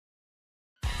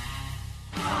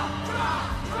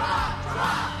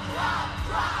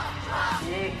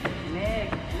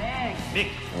Mick.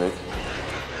 Mick.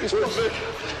 He's Mick.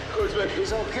 Where's Mick?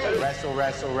 He's okay.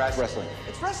 Wrestling.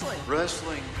 It's wrestling.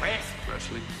 Wrestling.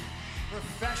 Wrestling.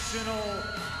 Professional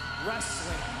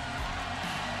wrestling.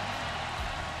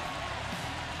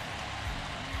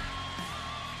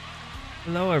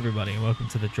 Hello everybody and welcome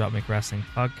to the Dropmic Wrestling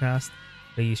Podcast.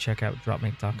 Please check out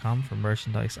dropmic.com for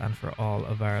merchandise and for all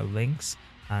of our links.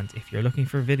 And if you're looking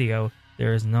for video,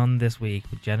 there is none this week,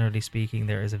 but generally speaking,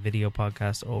 there is a video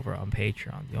podcast over on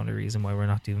Patreon. The only reason why we're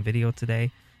not doing video today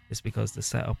is because the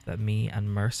setup that me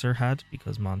and Mercer had,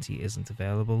 because Monty isn't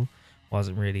available,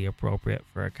 wasn't really appropriate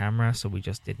for a camera, so we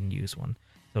just didn't use one.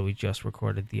 So we just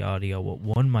recorded the audio with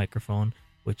one microphone,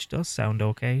 which does sound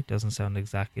okay. Doesn't sound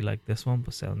exactly like this one,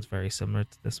 but sounds very similar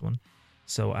to this one.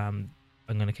 So I'm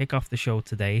going to kick off the show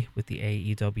today with the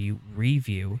AEW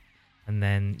review, and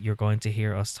then you're going to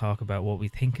hear us talk about what we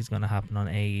think is going to happen on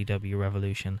AEW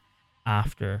Revolution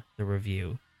after the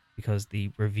review, because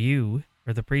the review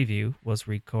or the preview was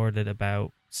recorded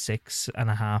about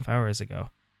 6.5 hours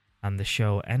ago, and the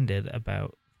show ended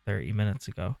about 30 minutes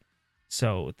ago.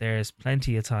 So there's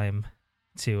plenty of time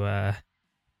to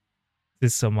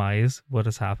surmise what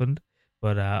has happened,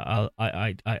 but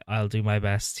I'll do my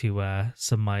best to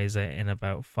surmise it in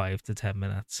about 5 to 10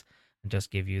 minutes and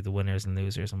just give you the winners and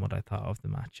losers and what I thought of the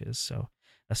matches. So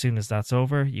as soon as that's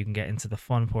over, you can get into the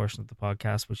fun portion of the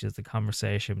podcast, which is the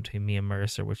conversation between me and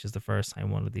Mercer, which is the first time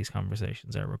one of these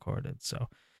conversations are recorded. So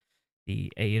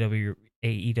the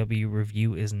AEW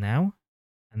review is now,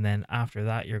 and then after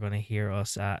that, you're going to hear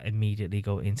us immediately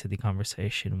go into the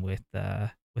conversation with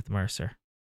Mercer.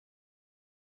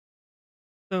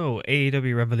 So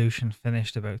AEW Revolution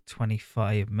finished about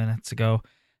 25 minutes ago,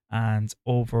 and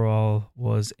overall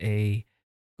was a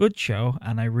good show,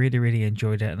 and I really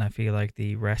enjoyed it, and I feel like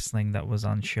the wrestling that was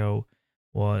on show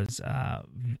was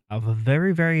of a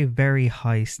very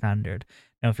high standard.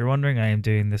 Now, if you're wondering, I am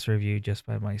doing this review just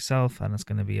by myself, and it's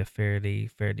going to be a fairly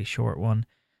short one.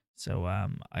 So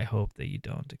I hope that you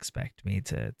don't expect me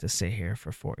to sit here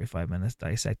for 45 minutes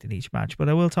dissecting each match, but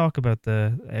I will talk about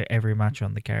every match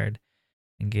on the card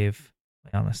and give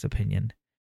my honest opinion,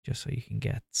 just so you can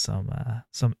get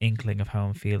some inkling of how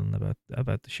I'm feeling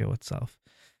about the show itself.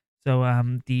 So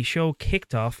the show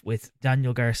kicked off with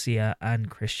Daniel Garcia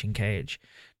and Christian Cage.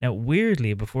 Now,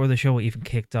 weirdly, before the show even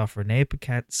kicked off, Renee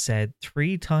Paquette said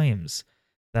 3 times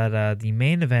that the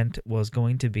main event was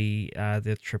going to be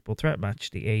the triple threat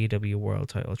match, the AEW World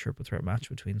Title triple threat match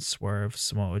between Swerve,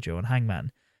 Samoa Joe, and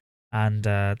Hangman. And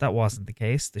that wasn't the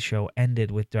case. The show ended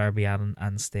with Darby Allin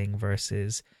and Sting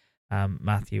versus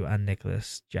Matthew and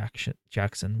Nicholas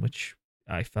Jackson, which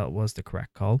I felt was the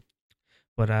correct call.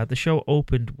 But the show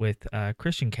opened with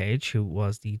Christian Cage, who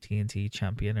was the TNT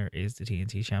champion, or is the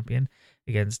TNT champion,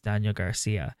 against Daniel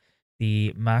Garcia.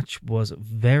 The match was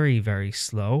very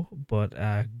slow, but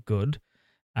good.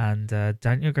 And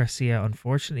Daniel Garcia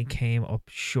unfortunately came up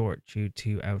short due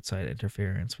to outside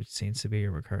interference, which seems to be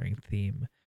a recurring theme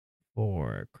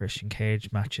for Christian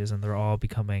Cage matches, and they're all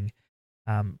becoming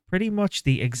pretty much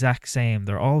the exact same.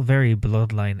 They're all very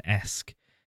Bloodline-esque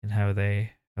in how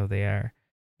they are.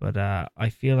 But I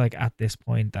feel like at this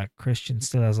point that Christian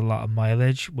still has a lot of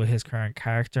mileage with his current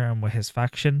character and with his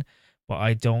faction, but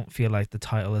I don't feel like the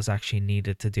title is actually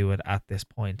needed to do it at this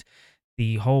point.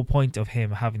 The whole point of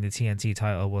him having the TNT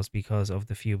title was because of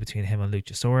the feud between him and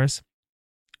Luchasaurus.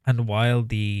 And while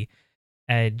the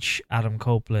Edge, Adam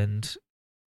Copeland,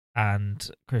 and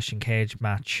Christian Cage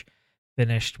match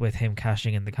finished with him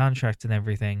cashing in the contract and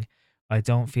everything, I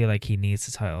don't feel like he needs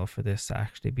the title for this to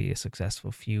actually be a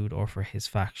successful feud or for his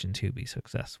faction to be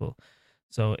successful.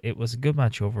 So it was a good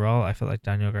match overall. I felt like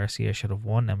Daniel Garcia should have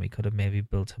won, and we could have maybe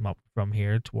built him up from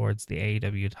here towards the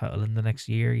AEW title in the next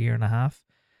year and a half.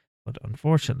 But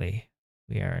unfortunately,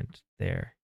 we aren't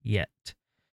there yet.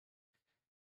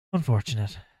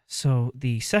 Unfortunate. So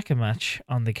the second match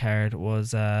on the card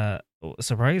was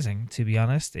surprising, to be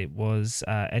honest. It was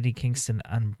Eddie Kingston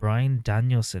and Bryan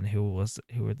Danielson who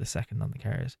were the second on the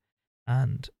card,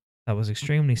 and that was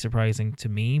extremely surprising to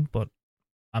me, but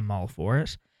I'm all for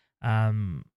it.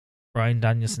 Bryan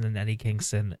Danielson and Eddie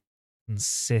Kingston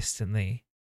consistently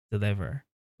deliver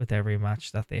with every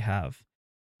match that they have,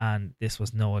 and this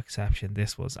was no exception.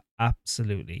 This was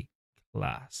absolutely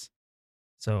class.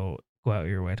 So go out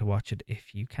of your way to watch it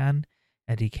if you can.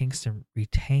 Eddie Kingston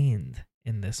retained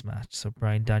in this match. So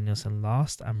Bryan Danielson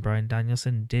lost, and Bryan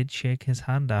Danielson did shake his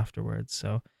hand afterwards.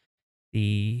 So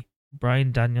the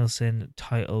Bryan Danielson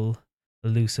title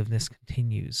elusiveness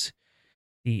continues.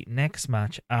 The next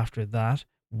match after that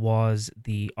was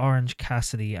the Orange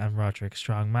Cassidy and Roderick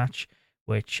Strong match,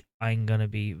 which I'm going to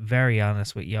be very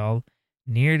honest with y'all,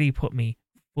 nearly put me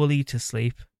fully to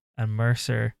sleep and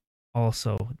Mercer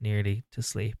also nearly to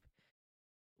sleep.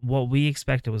 What we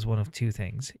expected was one of two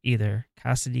things. Either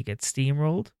Cassidy gets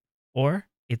steamrolled or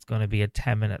it's going to be a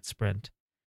 10-minute sprint.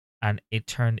 And it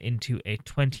turned into a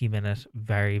 20-minute,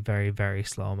 very, very, very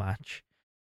slow match.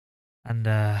 And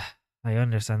I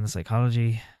understand the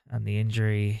psychology and the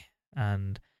injury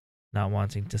and not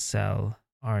wanting to sell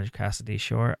Orange Cassidy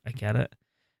short. I get it.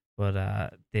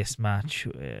 But this match,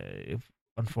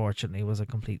 unfortunately, was a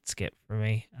complete skip for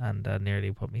me and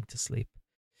nearly put me to sleep.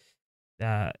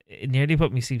 It nearly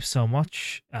put me to sleep so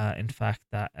much, in fact,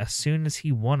 that as soon as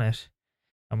he won it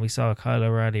and we saw Kyle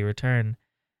O'Reilly return,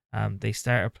 they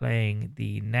started playing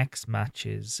the next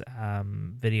match's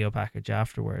video package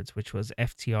afterwards, which was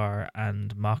FTR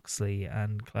and Moxley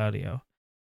and Claudio.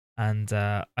 And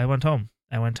I went home.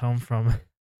 I went home from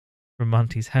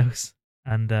Monty's house,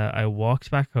 and I walked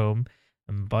back home.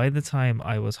 And by the time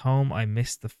I was home, I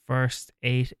missed the first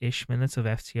 8-ish minutes of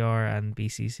FTR and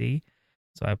BCC.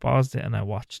 So I paused it and I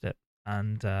watched it.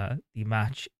 And the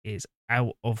match is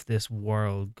out of this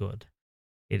world good.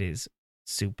 It is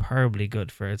superbly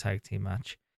good for a tag team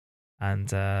match.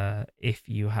 And if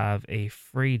you have a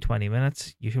free 20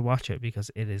 minutes, you should watch it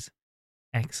because it is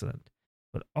excellent.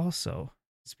 But also,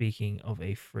 speaking of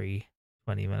a free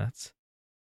 20 minutes,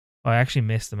 I actually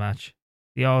missed the match.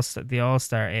 The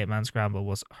All-Star 8-man scramble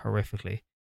was horrifically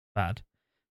bad.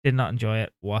 Did not enjoy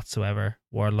it whatsoever.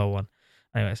 Wardlow won.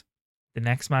 Anyways, the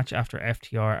next match after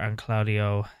FTR and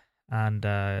Claudio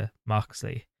and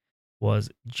Moxley was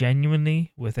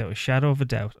genuinely, without a shadow of a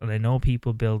doubt, and I know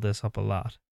people build this up a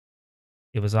lot,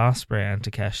 it was Ospreay and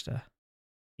Takeshita,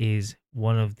 is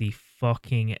one of the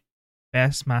fucking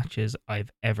best matches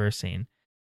I've ever seen.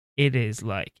 It is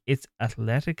like, it's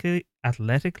athletically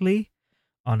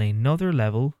on another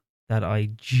level that I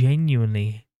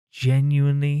genuinely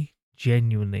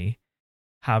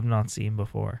have not seen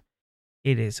before.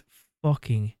 It is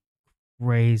fucking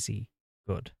crazy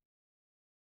good.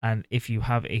 And if you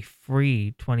have a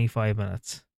free 25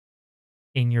 minutes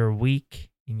in your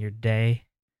week, in your day,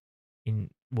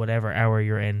 in whatever hour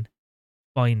you're in,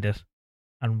 find it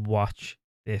and watch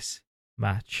this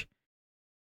match.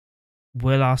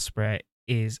 Will Ospreay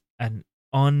is an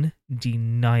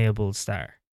undeniable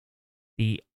star.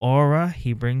 The aura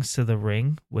he brings to the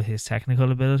ring with his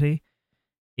technical ability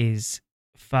is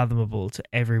fathomable to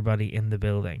everybody in the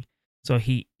building. So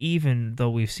even though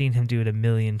we've seen him do it a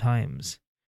million times,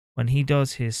 when he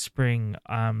does his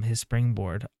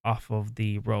springboard off of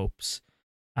the ropes,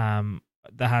 the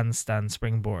handstand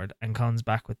springboard, and comes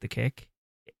back with the kick,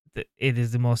 it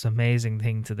is the most amazing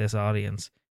thing to this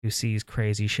audience who sees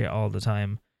crazy shit all the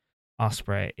time.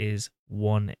 Ospreay is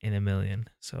 1 in a million,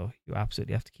 so you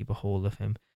absolutely have to keep a hold of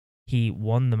him. He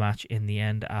won the match in the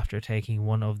end after taking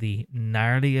one of the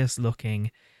gnarliest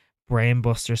looking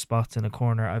brainbuster spots in a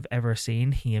corner I've ever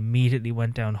seen. He immediately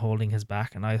went down holding his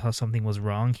back, and I thought something was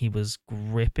wrong. He was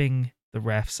gripping the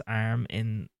ref's arm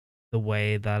in the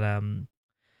way that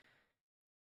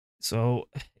so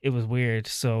it was weird.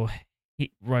 So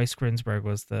Royce Grinsberg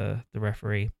was the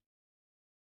referee,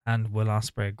 and Will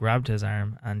Ospreay grabbed his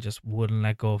arm and just wouldn't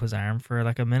let go of his arm for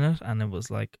like a minute, and it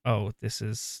was like, oh,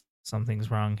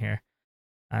 something's wrong here.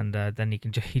 And then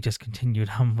he just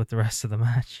continued on with the rest of the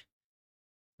match.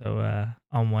 So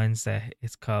on Wednesday,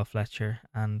 it's Kyle Fletcher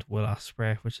and Will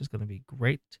Ospreay, which is going to be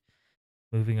great.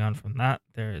 Moving on from that,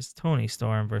 there is Toni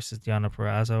Storm versus Deonna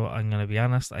Purrazzo. I'm going to be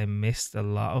honest, I missed a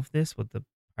lot of this, but the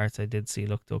parts I did see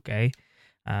looked okay.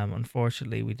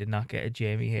 Unfortunately, we did not get a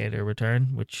Jamie Hayter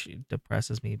return, which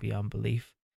depresses me beyond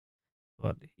belief.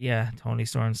 But yeah, Toni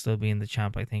Storm still being the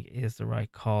champ, I think, is the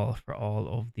right call for all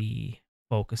of the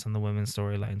focus on the women's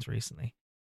storylines recently.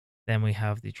 Then we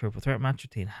have the triple threat match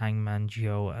between Hangman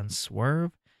Joe and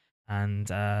Swerve. And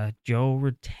Joe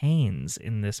retains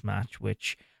in this match,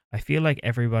 which I feel like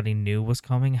everybody knew was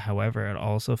coming. However, it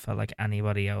also felt like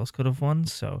anybody else could have won.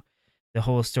 So the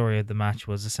whole story of the match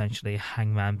was essentially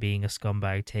Hangman being a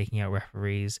scumbag, taking out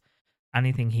referees,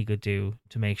 anything he could do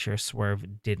to make sure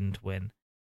Swerve didn't win.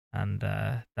 And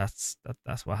that's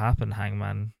what happened.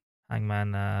 Hangman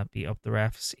beat up the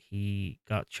refs. He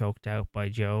got choked out by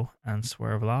Joe, and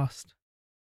Swerve lost.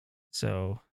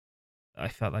 So I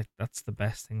felt like that's the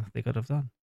best thing that they could have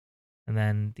done. And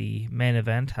then the main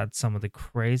event had some of the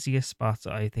craziest spots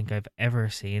I think I've ever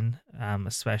seen,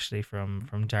 especially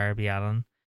from Darby Allin.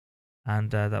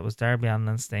 And that was Darby Allin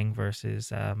and Sting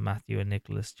versus Matthew and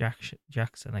Nicholas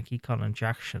Jackson. I keep calling him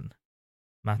Jackson.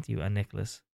 Matthew and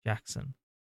Nicholas Jackson,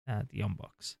 the Young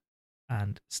Bucks.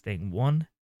 And Sting won.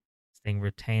 Sting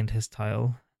retained his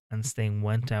title, and Sting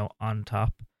went out on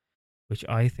top, which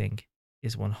I think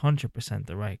is 100%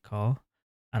 the right call.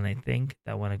 And I think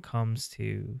that when it comes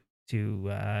to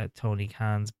Tony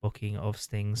Khan's booking of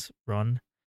Sting's run,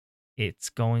 it's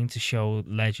going to show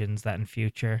legends that in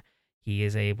future he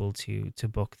is able to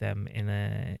book them in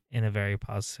a very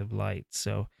positive light.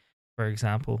 So, for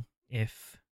example,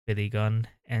 if Billy Gunn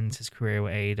ends his career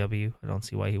with AEW, I don't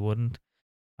see why he wouldn't.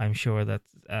 I'm sure that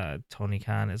Tony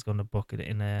Khan is going to book it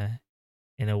in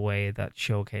a way that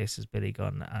showcases Billy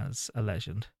Gunn as a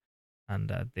legend,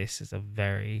 and this is a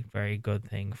very, very good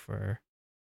thing for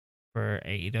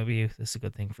AEW. This is a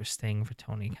good thing for Sting, for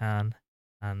Tony Khan,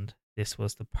 and this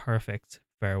was the perfect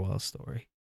farewell story.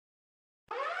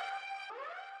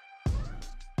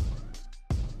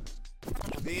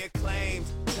 The acclaimed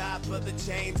top of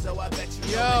the chain, so I bet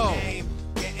you know the name.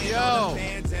 Getting all the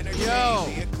fans entertained.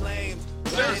 The acclaimed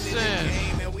running in the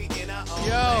game, and we in our own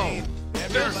lane.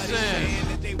 Everybody saying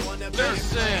that they wanna be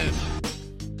acclaimed.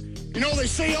 You know, they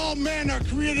say all men are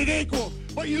created equal,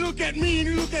 but you look at me and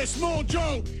you look at Small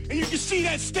Joe, and you can see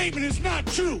that statement is not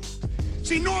true.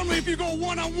 See, normally if you go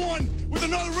one-on-one with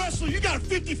another wrestler, you got a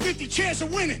 50-50 chance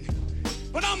of winning.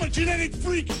 But I'm a genetic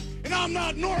freak, and I'm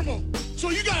not normal. So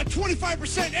you got a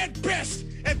 25% at best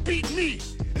at beating me.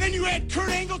 And then you add Kurt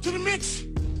Angle to the mix,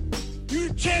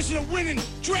 your chances of winning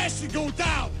drastically go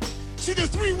down. See, the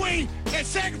three-way at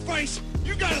Sacrifice,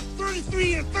 you got a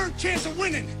 33 and a third chance of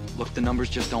winning. Look, the numbers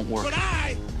just don't work. But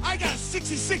I got a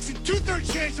 66 and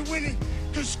two-thirds chance of winning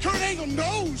because Kurt Angle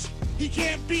knows he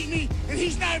can't beat me, and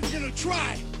he's not even going to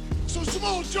try. So,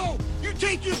 Samoa Joe, you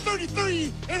take your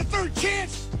 33 and a third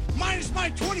chance minus my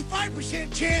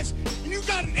 25% chance, and you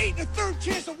got an 8 and a third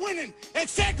chance of winning at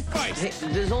Sacrifice. Hey,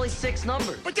 there's only 6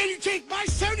 numbers. But then you take my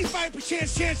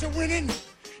 75% chance of winning.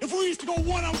 If we used to go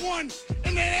one-on-one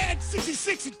and then add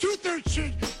 66 and two-thirds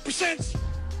percent,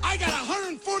 I got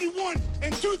 141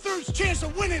 and two-thirds chance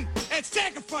of winning at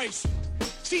Sacrifice.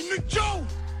 See, Joe,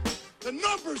 the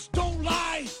numbers don't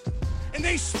lie, and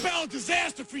they spell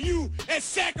disaster for you at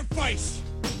Sacrifice.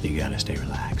 You gotta stay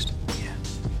relaxed. Yeah.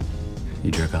 You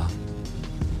jerk off?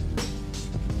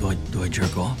 Do I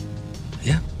jerk off?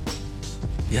 Yeah.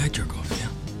 Yeah, I jerk off, yeah.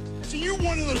 See, you're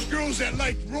one of those girls that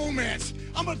like romance.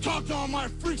 I'm gonna talk to all my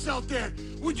freaks out there.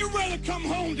 Would you rather come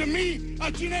home to me,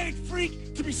 a genetic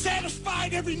freak, to be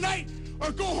satisfied every night,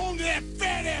 or go home to that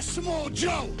fat-ass Samoa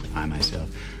Joe? I myself,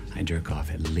 I jerk off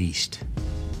at least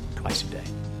twice a day.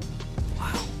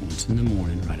 Wow. Once in the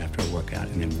morning, right after a workout,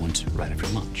 and then once right after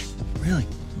lunch. Really?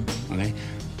 Okay?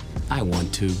 I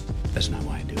want to. That's not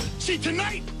why I do it. See,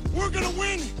 tonight, we're gonna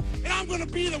win, and I'm gonna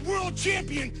be the world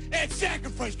champion at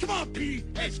Sacrifice. Come on, P.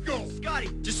 Let's go. Scotty,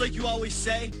 just like you always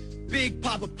say, Big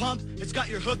Papa Pump, it's got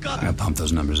your hook up. I gotta pump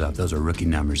those numbers up. Those are rookie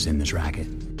numbers in this racket.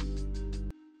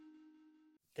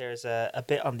 There's a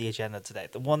bit on the agenda today.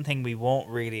 The one thing we won't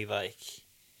really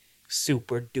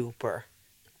super duper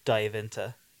dive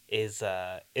into is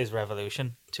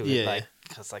Revolution to it,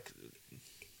 because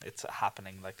it's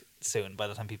happening soon. By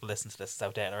the time people listen to this, it's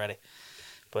outdated already.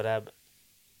 But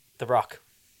The Rock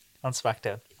on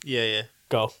SmackDown. Yeah.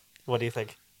 Go. What do you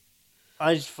think?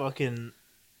 I just fucking...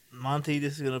 Monty,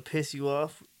 this is going to piss you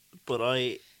off, but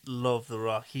I love The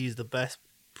Rock. He's the best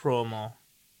promo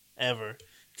ever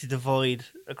to divide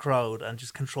a crowd and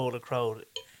just control the crowd.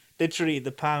 Literally,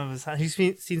 the palm of his hand. Have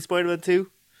you seen Spider-Man 2?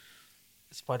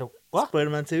 What?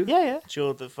 Spider-Man 2? Yeah.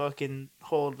 Showed the fucking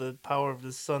hold the power of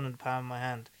the sun in the palm of my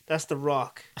hand. That's The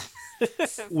Rock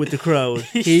with the crowd.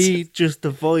 He just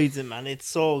divides it, man. It's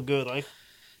so good.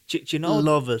 Do you know?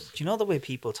 Love it. Do you know the way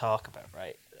people talk about,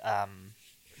 right?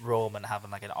 Roman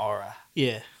having an aura.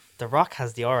 Yeah. The Rock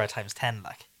has the aura times 10.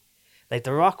 Like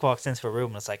The Rock walks into a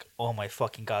room and it's like, oh my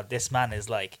fucking god, this man is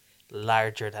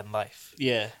larger than life.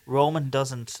 Yeah. Roman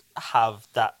doesn't have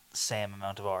that same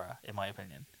amount of aura, in my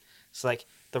opinion. So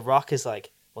The Rock is one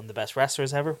of the best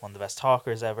wrestlers ever, one of the best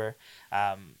talkers ever,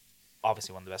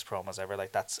 obviously one of the best promos ever.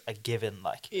 That's a given.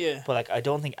 Yeah. But I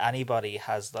don't think anybody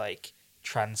has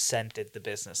transcended the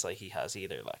business like he has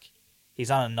either. He's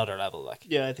on another level.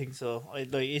 Yeah, I think so.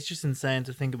 It's just insane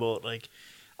to think about.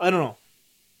 I don't know.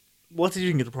 What did you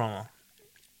think of the promo?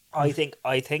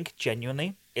 I think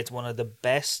genuinely it's one of the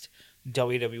best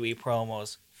WWE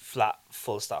promos. Flat,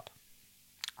 full stop.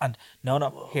 And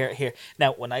no, here.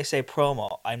 Now, when I say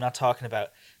promo, I'm not talking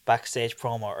about backstage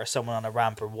promo or someone on a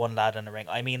ramp or one lad in a ring.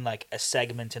 I mean a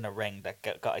segment in a ring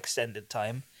that got extended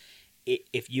time.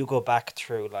 If you go back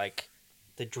through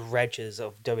the dredges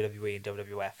of WWE and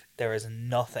WWF, there is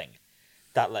nothing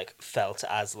that felt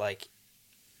as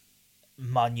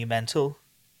monumental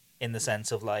in the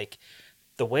sense of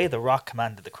the way The Rock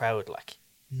commanded the crowd.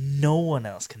 No one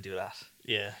else can do that.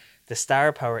 Yeah. The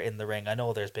star power in the ring. I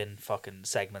know there's been fucking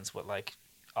segments with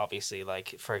obviously,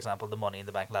 like, for example, the Money in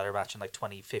the Bank ladder match in, like,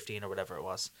 2015 or whatever it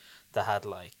was, that had,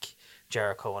 like,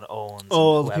 Jericho and Owens and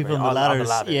Oh, the whoever people on the ladders.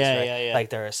 Yeah, right? yeah, yeah. Like,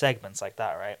 there are segments like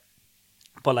that, right?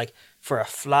 But, like, for a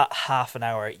flat half an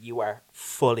hour, you are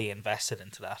fully invested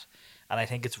into that. And I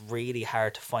think it's really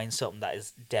hard to find something that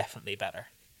is definitely better.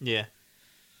 Yeah.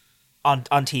 On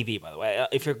TV, by the way.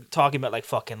 If you're talking about, like,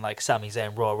 fucking, like, Sami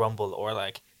Zayn, Royal Rumble, or,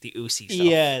 like, the Uzi stuff.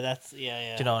 Yeah, that's...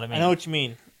 Yeah. Do you know what I mean? I know what you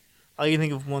mean. I can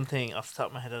think of one thing off the top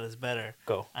of my head that is better.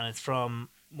 Go. And it's from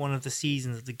one of the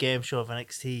seasons of the game show of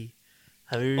NXT.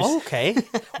 Have you Okay.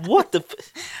 What the...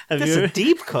 This is a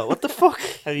deep cut. What the fuck?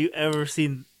 Have you ever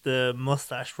seen the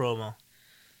mustache promo?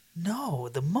 No,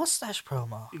 the mustache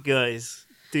promo. Guys,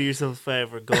 do yourself a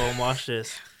favor. Go and watch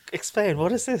this. Explain,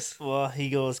 what is this? Well,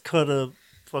 he goes, cut a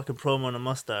fucking promo on a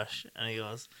mustache. And he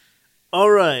goes,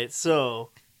 alright,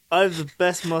 so I have the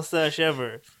best mustache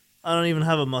ever. I don't even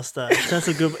have a mustache. That's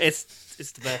a good... It's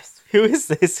the best. Who is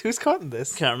this? Who's cutting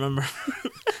this? Can't remember.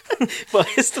 But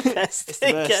it's the best. It's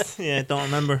the best. Yeah, don't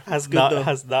remember. Has good, not though.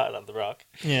 has not on the rock.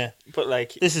 Yeah. But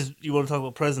like This is... You want to talk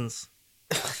about presents?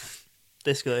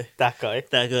 This guy. that guy.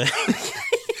 That guy.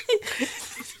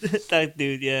 That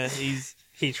dude, yeah.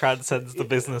 He transcends the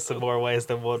business in more ways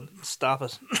than one. Stop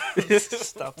it.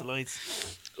 Stop the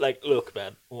lights. Like, look,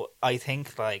 man. I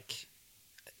think like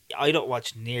I don't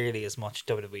watch nearly as much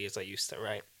WWE as I used to,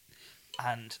 right?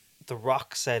 And The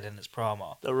Rock said in his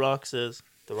promo. The Rock says.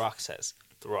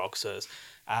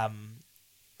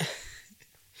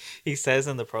 He says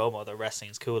in the promo that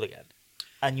wrestling's cool again.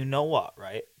 And you know what,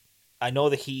 right? I know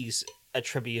that he's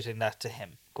attributing that to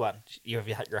him. Go on, you have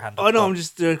your hand up. Oh no, I'm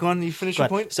just go on. You finish your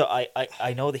Go on. point. So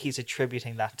I know that he's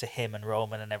attributing that to him and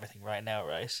Roman and everything right now,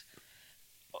 right?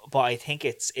 But I think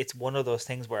it's one of those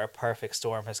things where a perfect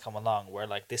storm has come along, where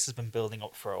like this has been building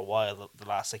up for a while, the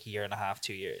last like year and a half,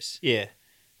 2 years. Yeah.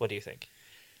 What do you think?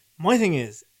 My thing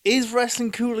is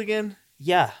wrestling cool again,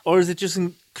 Yeah. or is it just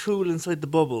cool inside the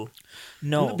bubble?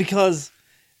 No. Because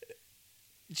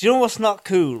do you know what's not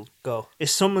cool? Go.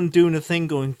 Is someone doing a thing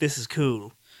going, "This is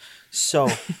cool." So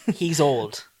he's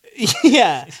old.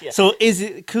 Yeah. Yeah. So is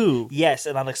it cool? Yes,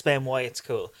 and I'll explain why it's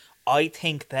cool. I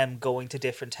think them going to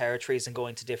different territories and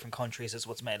going to different countries is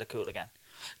what's made it cool again.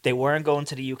 They weren't going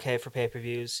to the UK for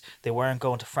pay-per-views. They weren't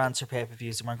going to France for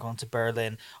pay-per-views. They weren't going to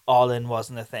Berlin. All in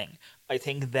wasn't a thing. I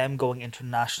think them going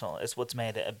international is what's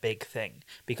made it a big thing,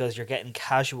 because you're getting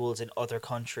casuals in other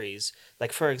countries.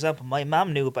 Like, for example, my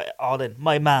mum knew about All In.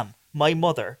 My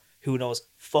mother, who knows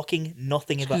fucking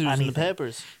nothing about It was anything. in the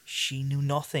papers. She knew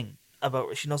nothing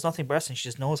about... She knows nothing about wrestling. She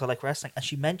just knows I like wrestling. And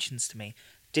she mentions to me...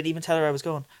 Didn't even tell her I was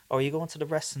going, "Oh, are you going to the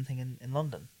wrestling thing in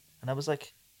London?" And I was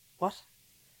like, "What?"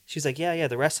 She's like, yeah,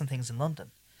 the wrestling thing's in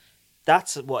London.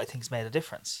 That's what I think's made a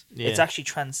difference. Yeah. It's actually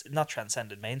not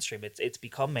transcended mainstream. It's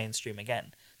become mainstream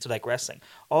again to like wrestling.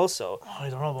 Also, I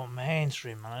don't know about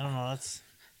mainstream, man. I don't know. That's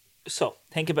so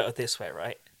think about it this way,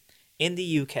 right? In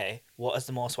the UK, what is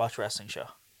the most watched wrestling show?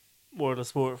 World of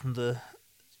Sport from the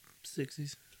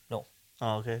 60s. No.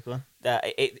 Oh, okay, go on.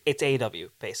 It's AEW,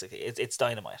 basically. It's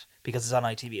Dynamite, because it's on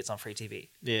ITV, it's on free TV.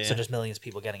 Yeah. So there's millions of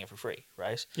people getting it for free,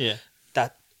 right? Yeah.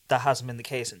 That hasn't been the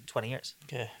case in 20 years.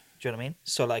 Okay. Do you know what I mean?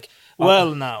 So like,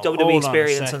 Well, now WWE hold on a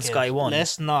Experience on second. Sky One.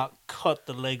 Let's not cut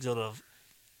the legs out of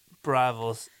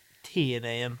Bravo's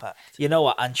TNA Impact. You know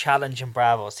what? And challenging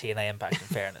Bravo's TNA Impact, in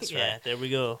fairness, Yeah, right? there we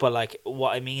go. But like,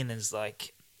 what I mean is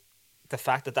like, the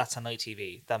fact that that's on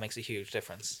ITV, that makes a huge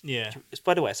difference. Yeah.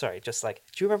 By the way, sorry, just like,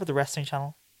 do you remember the wrestling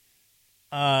channel?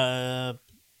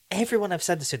 Everyone I've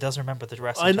said this to doesn't remember the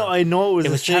wrestling channel. I know it It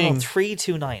was was a channel thing.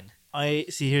 329. I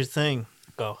see. Here's the thing.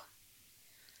 Go.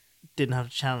 Didn't have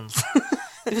channels.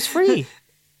 It was free.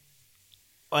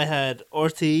 I had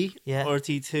RT, Yeah.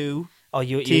 RT2, Oh,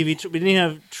 you TV. We didn't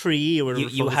have 3 or whatever.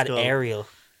 you had Ariel.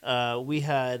 Aerial. We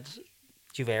had. Do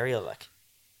you have Aerial, like?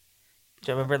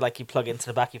 Do you remember, like, you plug into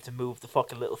the back, you have to move the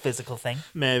fucking little physical thing?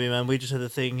 Maybe, man. We just had a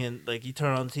thing, and like you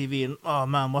turn on TV, and oh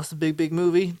man, what's the big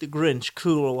movie? The Grinch.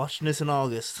 Cool. We're watching this in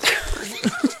August.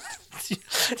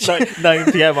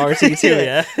 9 p.m. RT2,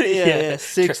 yeah? yeah.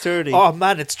 6:30. Oh,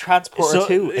 man, it's Transporter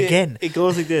 2 again. It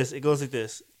goes like this. It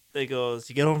goes.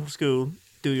 You get home from school,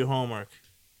 do your homework,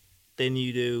 then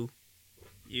you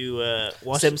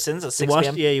watch Simpsons at 6 watch,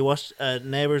 p.m. Yeah, you watch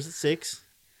Neighbours at 6,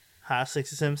 6:30 of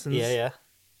Simpsons. Yeah.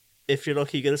 If you're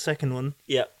lucky, you get a second one.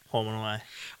 Yeah. Home and Away.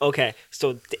 Okay,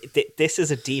 so this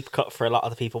is a deep cut for a lot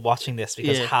of the people watching this,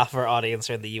 because Yeah. half of our audience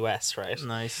are in the US, right?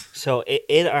 Nice. So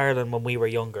in Ireland, when we were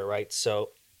younger, right?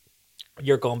 So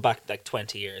you're going back like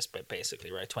 20 years, but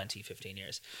basically, right? 20, 15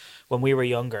 years. When we were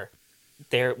younger,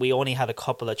 there we only had a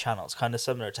couple of channels, kind of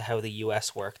similar to how the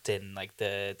US worked in like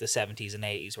the 70s and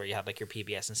 80s, where you had like your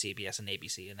PBS and CBS and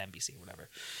ABC and NBC, whatever.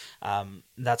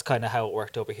 That's kind of how it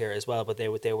worked over here as well. But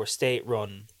they were state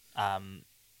run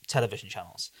television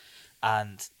channels,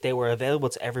 and they were available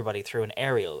to everybody through an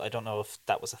aerial. I don't know if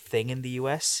that was a thing in the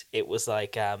US. It was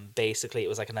like basically it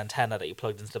was like an antenna that you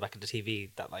plugged into the back of the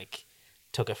TV that like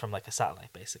took it from like a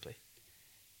satellite, basically.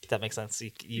 If that makes sense.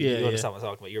 You understand what I'm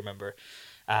talking about. You remember.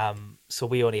 So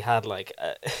we only had like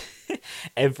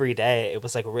every day it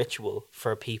was like a ritual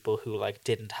for people who like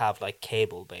didn't have like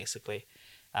cable, basically,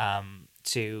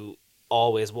 to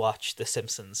always watch The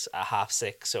Simpsons at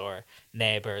 6:30 or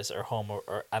Neighbours or Home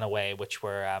or and Away, which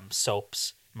were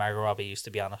soaps. Margot Robbie used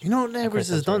to be on it. You know what Neighbours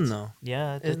has done though?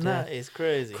 Yeah, isn't that is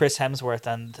crazy. Chris Hemsworth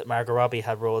and Margot Robbie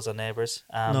had roles on Neighbours.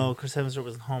 No, Chris Hemsworth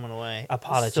was in Home and Away.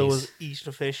 Apologies. So was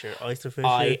Isla Fisher.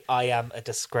 I am a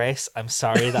disgrace. I'm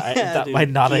sorry that Dude, my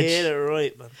knowledge. Get it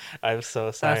right, man. I'm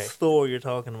so sorry. That's Thor you're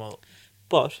talking about.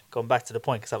 But going back to the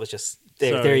point, because that was just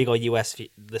there you go, US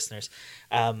listeners.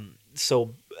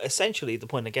 So essentially, the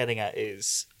point I'm getting at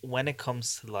is when it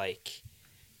comes to like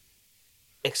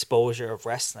exposure of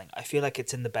wrestling, I feel like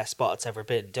it's in the best spot it's ever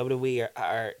been. WWE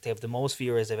they have the most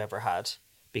viewers they've ever had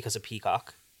because of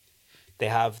Peacock. They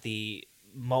have the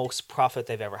most profit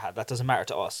they've ever had. That doesn't matter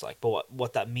to us, like, but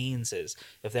what that means is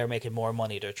if they're making more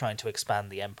money, they're trying to expand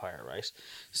the empire, right?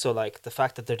 So like the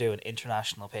fact that they're doing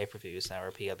international pay-per-views now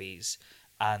or PLEs,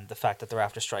 and the fact that they're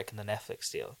after striking the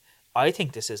Netflix deal, I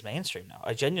think this is mainstream now.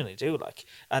 I genuinely do, like,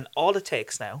 and all it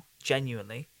takes now,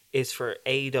 genuinely, is for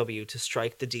AEW to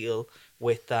strike the deal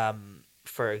with,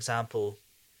 for example,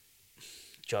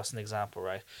 just an example,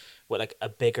 right, with like a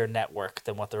bigger network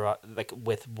than what they're like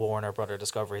with Warner Brother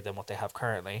Discovery than what they have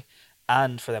currently,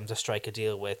 and for them to strike a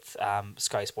deal with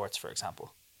Sky Sports, for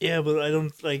example. Yeah, but I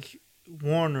don't like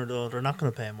Warner though. They're not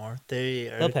going to pay more.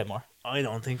 They'll pay more. I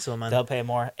don't think so, man. They'll pay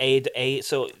more.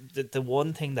 So the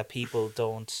one thing that people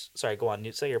don't. Sorry, go on.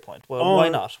 You say your point. Well, why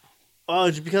not? Oh,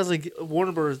 because like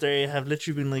Warner Brothers, they have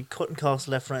literally been like cutting costs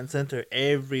left, right, and center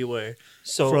everywhere.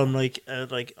 So from like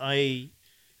I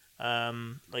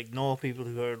know people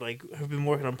who are like have been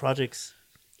working on projects,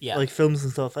 like films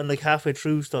and stuff, and like halfway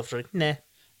through stuff, they're like, nah.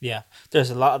 Yeah,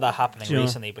 there's a lot of that happening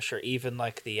recently, but sure, even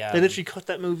like the they literally cut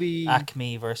that movie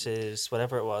Acme versus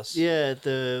whatever it was. Yeah,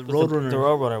 the Roadrunner. The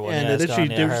Roadrunner one. Yeah, they literally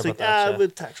they were just like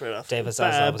with tax write off. David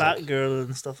Zaslav was Batgirl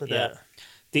and stuff like that.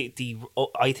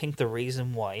 I think the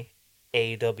reason why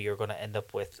AEW are going to end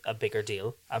up with a bigger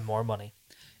deal and more money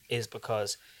is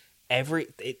because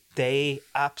they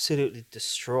absolutely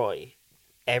destroy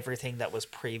everything that was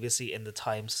previously in the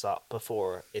time slot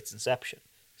before its inception.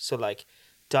 So like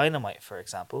Dynamite, for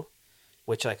example,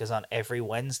 which like is on every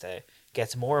Wednesday,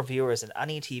 gets more viewers than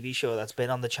any TV show that's been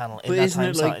on the channel in that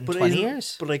time slot in 20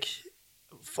 years. But like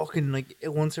fucking like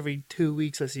once every 2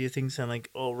 weeks I see a thing saying like,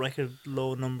 oh, record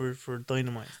low number for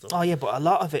Dynamite stuff. Oh yeah, but a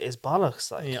lot of it is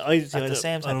bollocks. Like, yeah, at the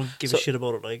same time, I don't give a shit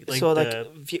about it. Like so like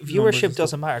viewership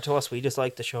doesn't matter to us. We just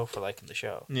like the show for liking the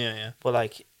show. Yeah. But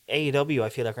like AEW, I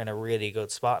feel like are in a really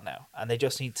good spot now, and they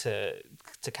just need to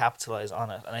capitalize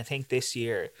on it. And I think this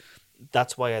year,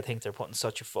 that's why I think they're putting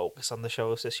such a focus on the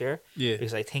shows this year. Yeah.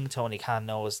 Because I think Tony Khan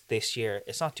knows this year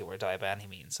it's not do or die by any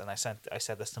means. And I said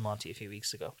this to Monty a few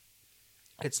weeks ago.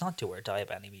 It's not do or die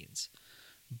by any means,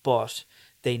 but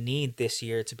they need this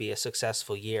year to be a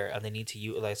successful year, and they need to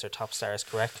utilize their top stars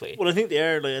correctly. Well, I think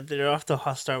they're off to a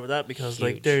hot start with that because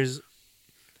like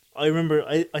I remember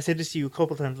I said this to you a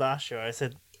couple times last year. I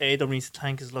said AEW needs to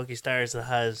thank his lucky stars that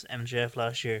has MJF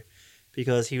last year,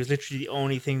 because he was literally the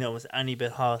only thing that was any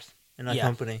bit hot in that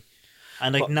company,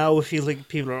 and like now it feels like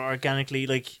people are organically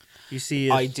like you see.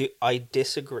 I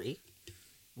disagree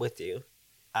with you,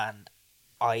 and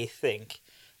I think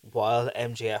while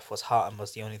MJF was hot and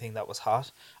was the only thing that was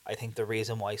hot, I think the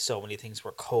reason why so many things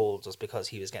were cold was because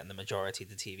he was getting the majority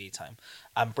of the TV time.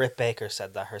 And Britt Baker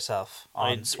said that herself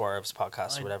on Swerve's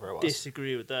podcast or whatever it was. I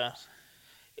disagree with that.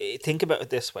 Think about it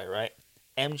this way, right?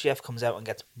 MJF comes out and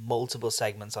gets multiple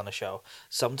segments on a show,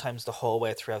 sometimes the whole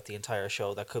way throughout the entire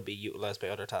show that could be utilised by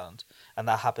other talent. And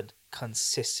that happened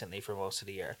consistently for most of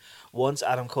the year. Once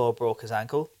Adam Cole broke his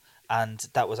ankle, and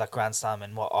that was at Grand Slam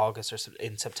in August or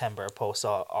in September, post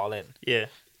All In. Yeah.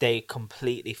 They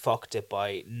completely fucked it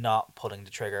by not pulling the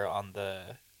trigger on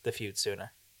the feud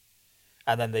sooner.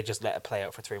 And then they just let it play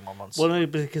out for 3 more months. Well, no,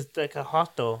 because like a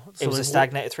hot though. So it was a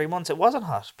stagnated 3 months. It wasn't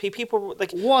hot. People were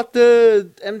like, what,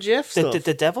 the MJF stuff?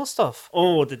 The devil stuff.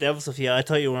 Oh, the devil stuff. Yeah, I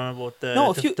thought you were on about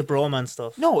the Broman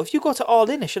stuff. No, if you go to All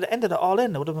In, it should have ended at All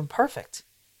In. It would have been perfect.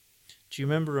 Do you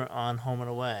remember on Home and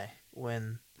Away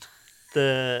when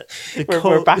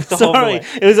We're back to home Sorry, away.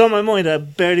 it was on my mind.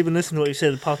 I've barely been listening to what you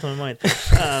said. It popped in my mind.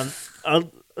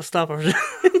 I'll stop.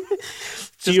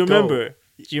 Do you remember?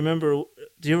 Do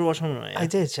you ever watch Homer? Yeah? I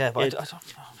did, yeah, but I don't know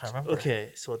if I remember.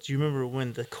 Okay, so do you remember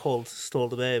when the cult stole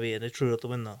the baby and they threw it out the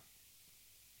window?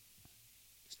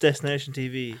 It's Destination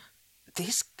TV.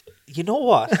 You know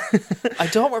what? I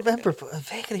don't remember, but it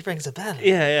vaguely rings a bell.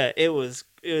 Yeah. It was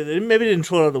maybe they didn't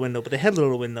throw it out the window, but they held it out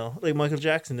the window like Michael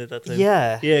Jackson did that time.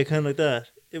 Yeah, kind of like that.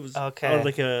 It was okay. Or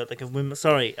like a women.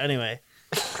 Sorry. Anyway,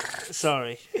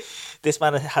 sorry. This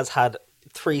man has had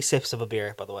 3 sips of a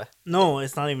beer, by the way. No,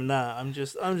 it's not even that. I'm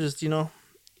just. I was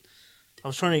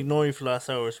trying to ignore you for the last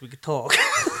hour so we could talk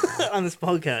on this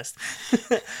podcast.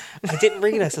 I didn't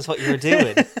realize that's what you were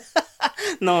doing.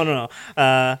 No.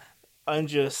 I'm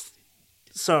just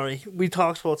sorry. We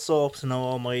talked about soaps and now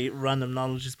all my random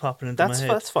knowledge is popping into my head.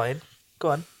 That's fine. Go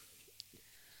on.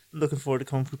 Looking forward to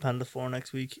Kung Fu Panda 4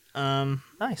 next week.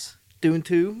 Nice. Doing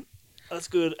 2. That's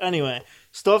good. Anyway,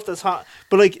 stuff that's hot.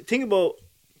 But like, think about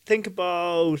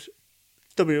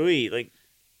WWE. Like,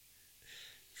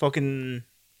 fucking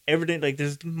everything. Like,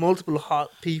 there's multiple hot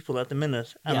people at the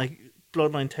minute, and like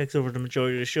Bloodline takes over the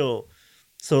majority of the show.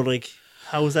 So like,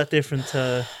 how is that different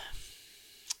to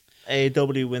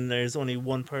AEW when there's only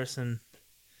one person?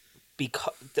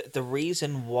 Because the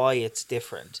reason why it's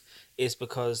different is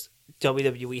because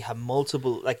WWE have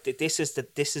multiple. Like, this is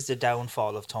the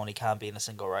downfall of Tony Khan being a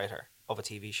single writer of a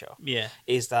TV show. Yeah,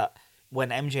 is that when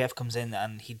MJF comes in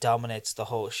and he dominates the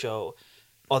whole show,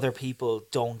 other people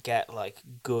don't get like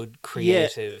good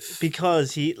creative.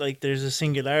 Because there's a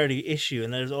singularity issue,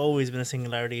 and there's always been a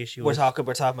singularity issue. We're talking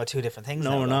about 2 different things.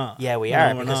 No, now, we're not. Yeah, we No,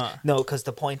 are. we're Because, not. because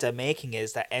the point I'm making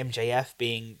is that MJF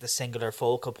being the singular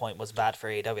focal point was bad for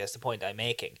AEW. That's the point I'm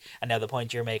making. And now the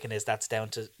point you're making is that's down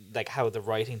to like how the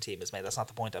writing team is made. That's not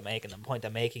the point I'm making. The point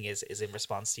I'm making is in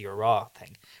response to your Raw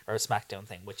thing or SmackDown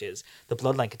thing, which is the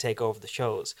Bloodline could take over the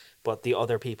shows, but the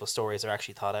other people's stories are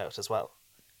actually thought out as well.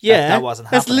 Yeah, that wasn't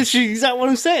happening. That's literally exactly what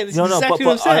I'm saying. That's No, exactly but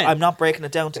what I'm saying. I'm not breaking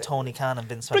it down to Tony Khan and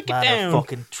Vince Break it McMahon down. or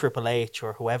fucking Triple H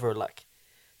or whoever. Like,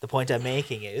 the point I'm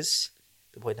making is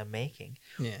when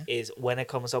it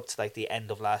comes up to like the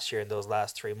end of last year and those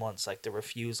last 3 months, like the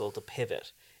refusal to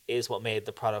pivot is what made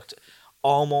the product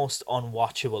almost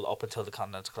unwatchable up until the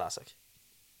Continental Classic.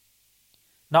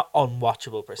 Not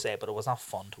unwatchable per se, but it was not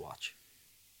fun to watch.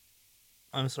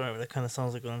 I'm sorry, but that kind of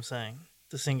sounds like what I'm saying.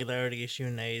 The singularity issue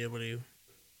in AEW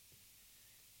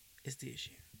is the issue.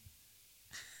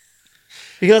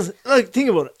 Because, like, think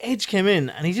about it. Edge came in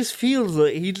and he just feels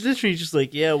like, he literally just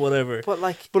like, yeah, whatever. But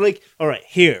like, alright,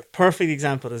 here, perfect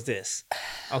example is this.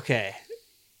 Okay,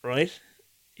 right?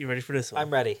 You ready for this one?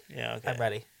 I'm ready. Yeah, okay. I'm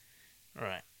ready.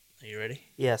 Alright, are you ready?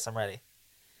 Yes, I'm ready.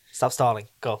 Stop stalling.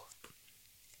 Go.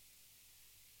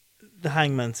 The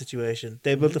Hangman situation.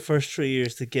 They built the first 3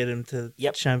 years to get him to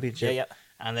championship. Yeah.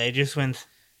 And they just went,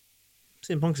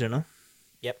 CM Punk's here, no?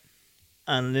 Yep.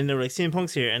 And then they were like, CM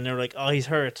Punk's here. And they were like, oh, he's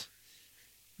hurt.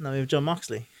 Now we have John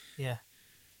Moxley. Yeah.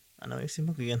 And now we have CM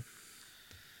Punk again.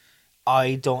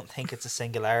 I don't think it's a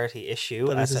singularity issue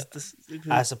But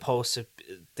as opposed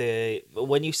to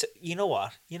when you say, you know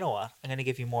what, I'm going to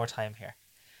give you more time here.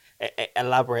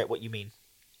 Elaborate what you mean.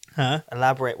 Huh?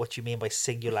 Elaborate what you mean by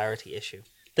singularity issue.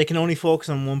 They can only focus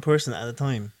on one person at a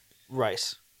time.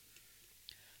 Right.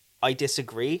 I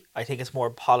disagree. I think it's more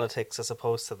politics as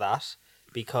opposed to that,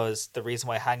 because the reason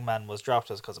why Hangman was dropped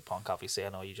was because of Punk, obviously. I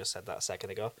know you just said that a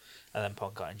second ago, and then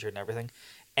Punk got injured and everything.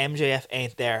 MJF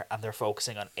ain't there, and they're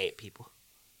focusing on 8 people.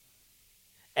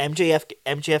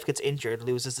 MJF gets injured,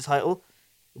 loses the title.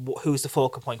 Who's the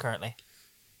focal point currently?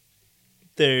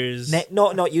 There's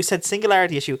no. You said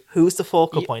singularity issue. Who's the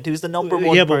focal point? Who's the number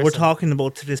one? Yeah, but person? we're talking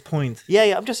about to this point.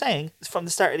 Yeah. I'm just saying from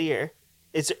the start of the year,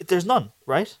 there's none,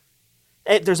 right?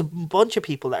 There's a bunch of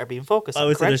people that are being focused on. I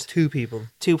would say correct? there's 2 people.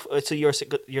 So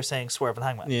you're saying Swerve and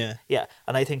Hangman. Yeah,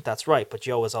 and I think that's right. But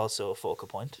Joe is also a focal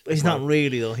point. But he's not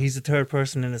really though. He's the 3rd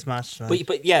person in this match tonight.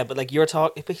 But like you're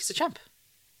talking, but he's a champ.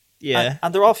 Yeah,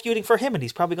 and they're all feuding for him, and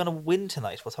he's probably going to win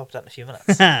tonight. We'll talk about that in a few minutes.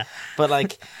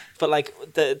 but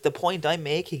the point I'm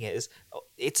making is,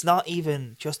 it's not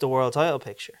even just a world title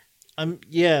picture. But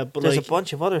there's a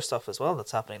bunch of other stuff as well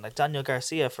that's happening. Like Daniel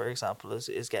Garcia, for example,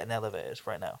 is getting elevated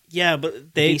right now. Yeah,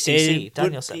 but but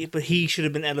he should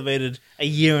have been elevated a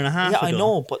year and a half ago. I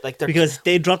know, but like because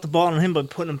they dropped the ball on him by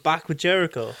putting him back with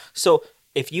Jericho. So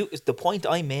the point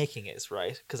I'm making is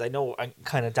right, because I know I'm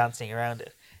kind of dancing around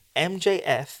it.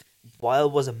 MJF, while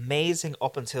was amazing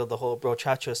up until the whole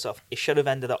brochacho stuff, it should have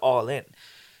ended it all in.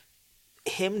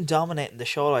 Him dominating the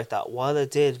show like that, while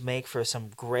it did make for some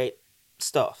great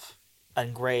stuff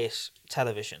and great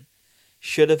television,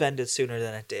 should have ended sooner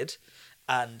than it did.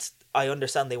 And I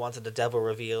understand they wanted a devil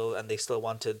reveal and they still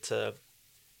wanted to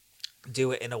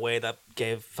do it in a way that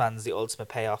gave fans the ultimate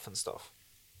payoff and stuff.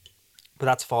 But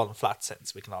that's fallen flat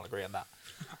since, we can all agree on that.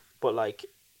 But like,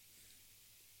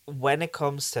 when it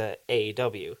comes to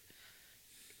AEW,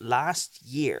 last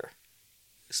year,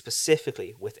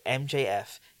 specifically with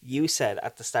MJF, you said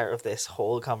at the start of this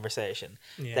whole conversation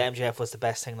that MJF was the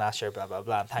best thing last year, blah, blah,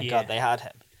 blah, and thank God they had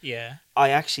him. Yeah. I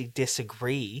actually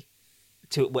disagree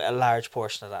with a large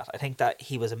portion of that. I think that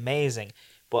he was amazing,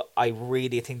 but I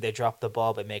really think they dropped the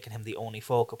ball by making him the only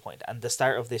focal point. And the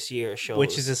start of this year shows...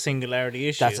 Which is a singularity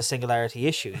issue. That's a singularity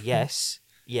issue, yes.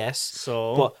 Yes.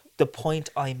 So... But the point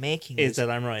I'm making is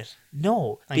that I'm right.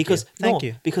 No. Thank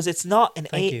you. Because it's not an...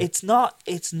 It's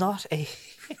not a...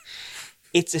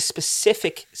 It's a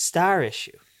specific star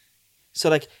issue. So,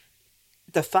 like,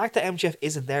 the fact that MJF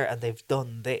isn't there and they've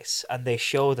done this and they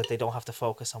show that they don't have to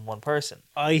focus on one person.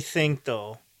 I think,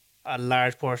 though, a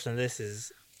large portion of this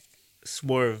is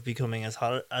Swerve becoming as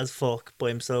hot as fuck by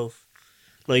himself.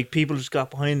 Like, people just got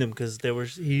behind him because there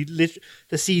was... The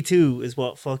C2 is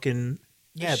what fucking...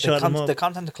 Yeah, the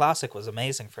Content Classic was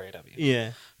amazing for AW.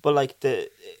 Yeah. But, like,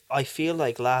 I feel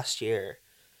like last year...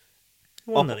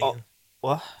 Who won that again?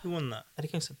 What? Who won that? Eddie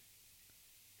Kingston.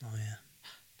 Oh,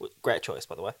 yeah. Great choice,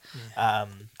 by the way. Yeah.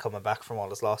 Coming back from all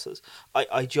his losses,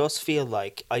 I just feel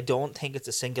like I don't think it's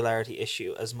a singularity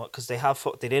issue as much because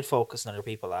they did focus on other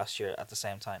people last year at the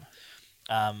same time.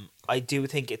 I do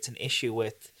think it's an issue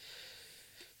with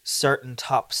certain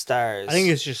top stars. I think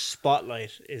it's just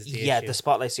spotlight is the issue. The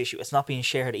spotlight's the issue. It's not being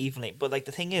shared evenly. But like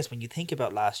the thing is, when you think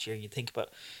about last year, you think about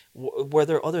were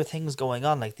there other things going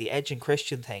on, like the Edge and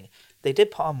Christian thing. They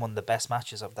did put on one of the best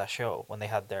matches of that show when they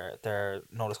had their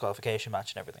no disqualification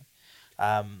match and everything.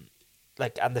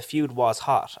 And the feud was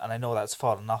hot, and I know that's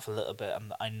fallen off a little bit,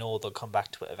 and I know they'll come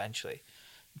back to it eventually.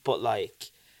 But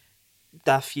like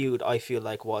that feud, I feel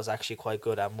like was actually quite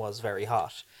good and was very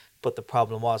hot. But the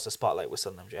problem was the spotlight was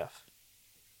still on MJF,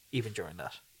 even during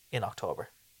that in October.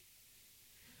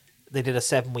 They did a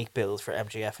 7-week build for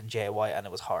MJF and Jay White, and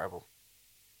it was horrible.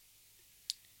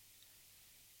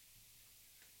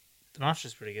 The match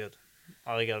is pretty good.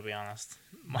 I gotta be honest.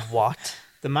 What?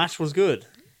 The match was good.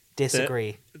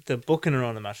 Disagree. The booking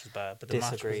around the match was bad, but the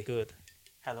Disagree. match was good.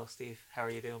 Hello, Steve. How are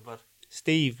you doing, bud?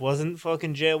 Steve wasn't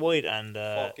fucking Jay White and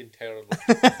Fucking terrible.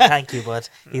 Thank you, bud.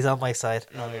 He's on my side.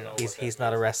 No, you're not. He's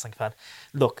not a wrestling fan.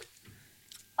 Look,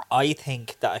 I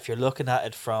think that if you're looking at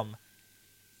it from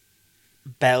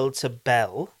bell to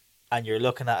bell, and you're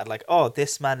looking at it like, oh,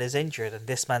 this man is injured and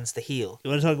this man's the heel. You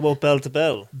want to talk about bell to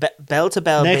bell? Bell to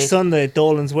bell. Next Sunday,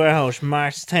 Dolan's Warehouse,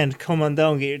 March 10th. Come on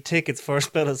down, get your tickets.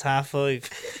 First bell is 5:30.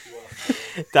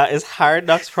 That is Hard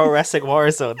Knocks Pro Wrestling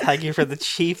Warzone. Thank you for the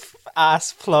cheap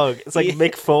ass plug. It's like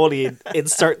Mick Foley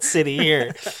insert city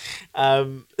here.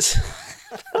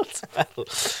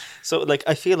 So like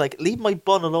I feel like leave my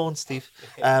bun alone, Steve.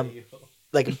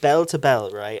 Like bell to bell,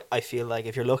 right? I feel like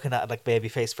if you're looking at it like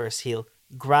babyface versus heel,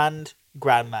 grand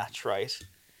match, right?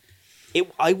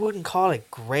 I wouldn't call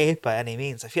it great by any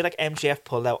means. I feel like MJF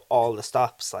pulled out all the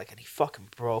stops, like, and he fucking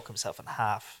broke himself in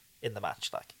half in the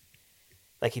match,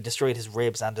 like he destroyed his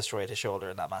ribs and destroyed his shoulder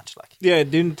in that match, like. Yeah,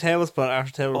 doing the tail spot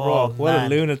after tail broke. What a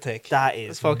lunatic! That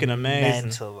is fucking amazing.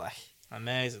 Mental, like.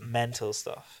 Amazing. Mental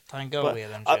stuff. Thank God we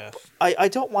had MJF. I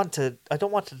don't want it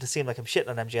to seem like I'm shitting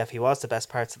on MJF. He was the best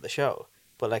parts of the show,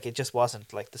 but like it just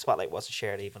wasn't, like the spotlight wasn't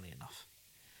shared evenly enough.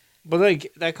 But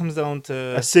like that comes down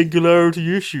to a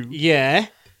singularity issue. Yeah.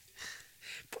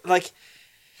 But, like.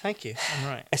 Thank you. I'm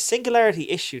right. A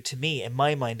singularity issue to me, in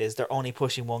my mind, is they're only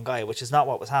pushing one guy, which is not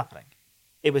what was happening.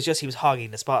 It was just he was hogging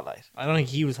the spotlight. I don't think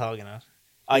he was hogging it.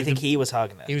 I think he was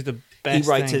hogging it. He was the best.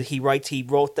 He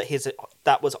wrote that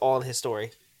that was all his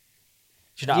story.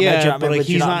 Do you not remember? But like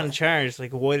he's not in charge. Like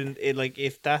why didn't it? Like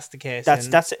if that's the case, that's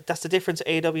the difference.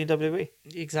 AW and WWE.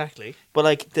 Exactly. But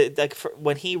like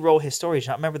when he wrote his story, do you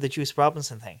not remember the Juice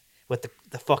Robinson thing with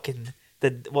the fucking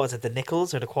what was it, the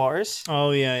nickels or the quarters? Oh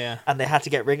yeah. And they had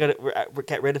to get rid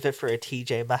of it for a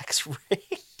TJ Maxx ring.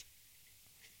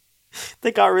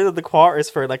 They got rid of the quarters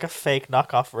for like a fake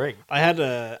knockoff ring. I had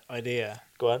an idea.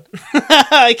 Go on.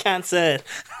 I can't say it.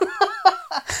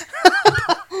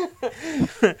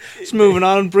 Just moving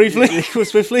on briefly,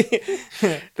 swiftly.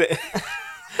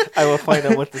 I will find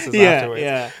out what this is afterwards.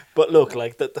 Yeah. But look,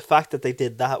 like the fact that they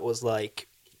did that was like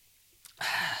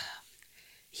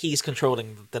he's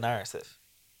controlling the narrative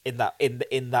in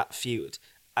that feud,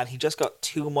 and he just got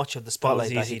too much of the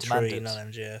spotlight that he demanded. Not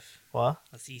MJF. What?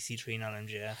 That's EC3, not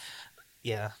MJF.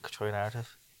 Yeah, controlling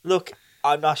narrative. Look,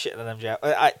 I'm not shitting on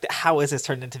MJF. How is this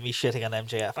turned into me shitting on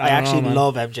MJF? I actually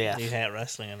love MJF. You hate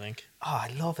wrestling, I think. Oh,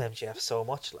 I love MJF so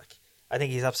much. Like, I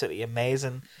think he's absolutely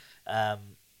amazing.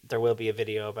 There will be a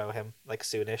video about him like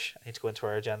soonish. I need to go into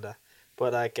our agenda.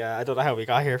 But like, I don't know how we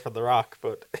got here from The Rock,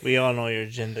 but We all know your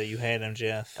agenda. You hate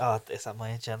MJF. oh, is that my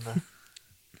agenda?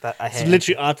 That I It's hate.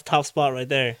 literally at the top spot right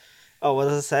there. Oh, what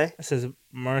does it say? It says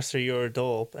Mercer, you're a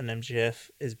dope, and MJF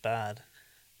is bad.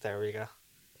 There we go.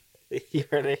 You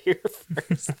heard it here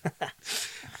first.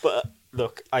 But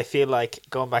look, I feel like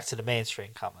going back to the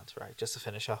mainstream comments, right? Just to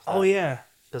finish off. That, Oh yeah,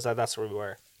 because that's where we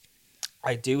were.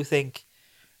 I do think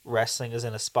wrestling is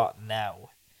in a spot now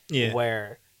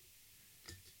where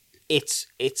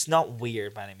it's not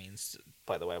weird by any means.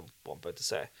 By the way, what I'm about to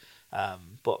say,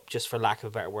 but just for lack of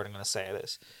a better word, I'm going to say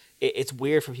this: it's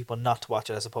weird for people not to watch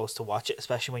it as opposed to watch it,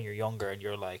 especially when you're younger and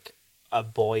you're like a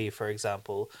boy, for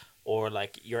example, or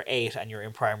like you're 8 and you're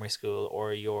in primary school,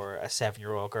 or you're a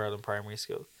 7-year-old girl in primary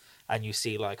school, and you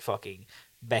see like fucking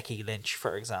Becky Lynch,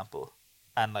 for example,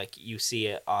 and like you see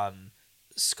it on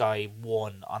Sky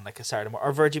One on like a Saturday morning,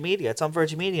 or Virgin Media. It's on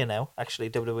Virgin Media now, actually.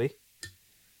 WWE.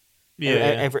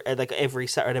 yeah. Every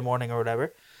Saturday morning or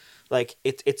whatever. Like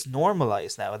it's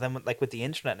normalized now. And then like with the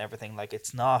internet and everything, like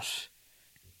it's not.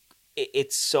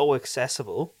 It's so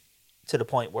accessible to the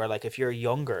point where like if you're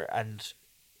younger and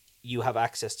you have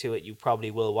access to it, you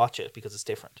probably will watch it because it's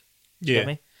different. You get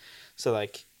me? So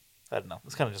like, I don't know.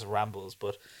 It's kind of just rambles,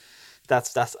 but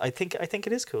that's. I think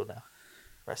it is cool now,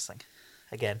 wrestling,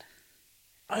 again.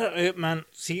 Man,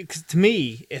 see, cause to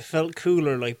me, it felt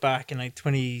cooler like back in like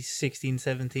 2016,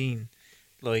 17,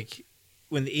 like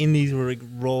when the indies were like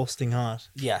roasting hot.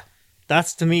 Yeah.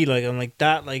 That's to me, like, I'm like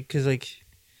that, like, cause like,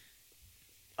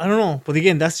 I don't know, but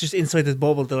again, that's just inside this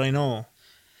bubble that I know.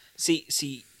 See,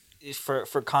 for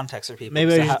context for people,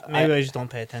 Maybe I just don't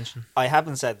pay attention. I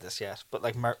haven't said this yet, but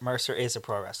like Mercer is a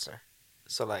pro wrestler,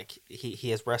 so like he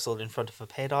has wrestled in front of a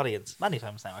paid audience many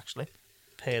times now, actually.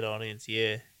 Paid audience,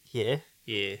 yeah. Yeah.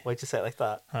 Yeah. Why'd you say it like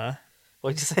that? Huh?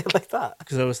 Why'd you say it like that?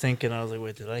 Because I was thinking, I was like,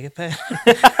 wait, did I get paid?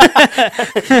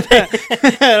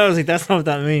 I was like, that's not what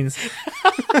that means.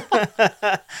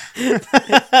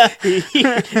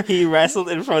 he wrestled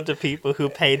in front of people who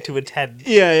paid to attend.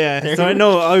 Yeah. So I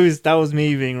know that was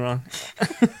me being wrong.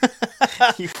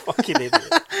 You fucking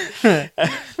idiot.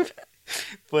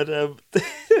 But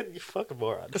you fucking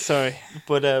moron. Sorry.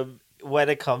 But when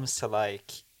it comes to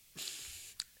like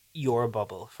your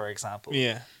bubble, for example,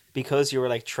 because you were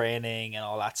like training and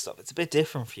all that stuff, it's a bit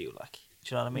different for you, like,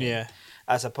 do you know what I mean? Yeah.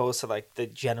 As opposed to like the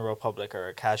general public or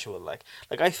a casual, like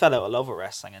I fell out of love with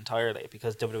wrestling entirely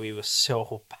because WWE was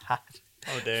so bad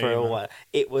for a while.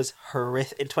 It was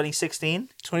horrific in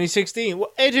 2016. 2016.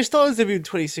 Well, AJ Styles debuted in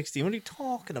 2016. What are you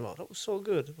talking about? That was so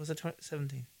good. Was it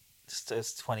 2017? It's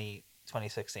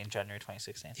 2016, January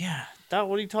 2016. Yeah.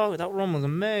 What are you talking about? That run was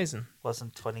amazing.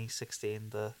 Wasn't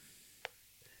 2016 the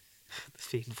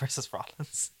Fiend versus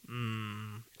Rollins?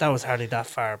 That was hardly that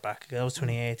far back. That was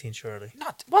 2018, surely.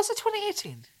 Was it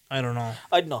 2018? I don't know.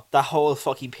 I don't know. That whole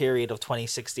fucking period of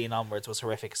 2016 onwards was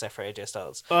horrific, except for AJ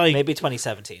Styles. Maybe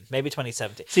 2017.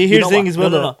 See, here's the thing as well.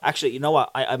 No. Actually, you know what?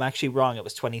 I'm actually wrong. It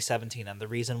was 2017, and the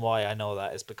reason why I know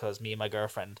that is because me and my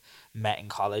girlfriend met in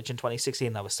college in 2016,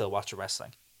 and I was still watching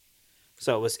wrestling.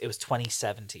 So it was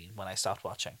 2017 when I stopped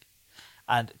watching.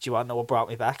 And do you want to know what brought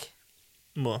me back?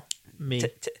 What? Me.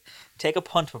 Take a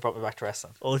punt what brought me back to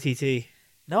wrestling. OTT.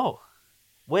 No.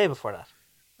 Way before that.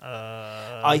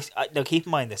 I now keep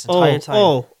in mind this entire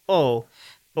time.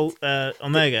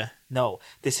 Omega. No,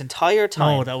 this entire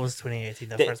time. No, that was 2018.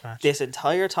 First match. This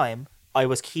entire time, I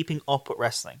was keeping up with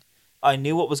wrestling. I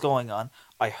knew what was going on.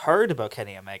 I heard about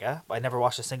Kenny Omega. I never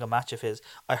watched a single match of his.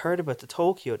 I heard about the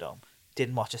Tokyo Dome.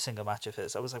 Didn't watch a single match of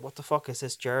his. I was like, what the fuck is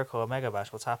this Jericho Omega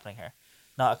match? What's happening here?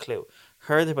 Not a clue.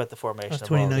 Heard about the formation That's of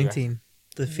 2019.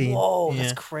 The Fiend. Whoa,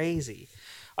 that's crazy.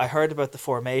 I heard about the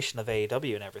formation of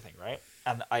AEW and everything, right?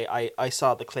 And I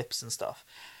saw the clips and stuff.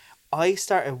 I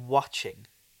started watching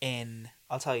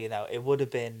I'll tell you now, it would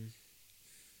have been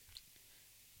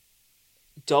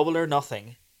Double or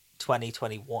Nothing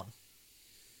 2021.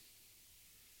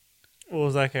 What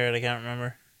was that card? I can't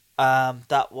remember.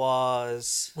 That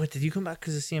was... Wait, did you come back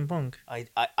because of CM Punk?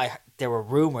 There were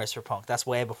rumors for Punk. That's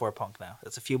way before Punk now.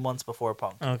 It's a few months before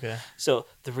Punk. Okay. So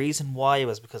the reason why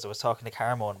was because I was talking to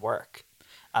Carmo in work,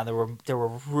 and there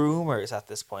were rumors at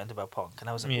this point about Punk, and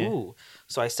I was like, ooh.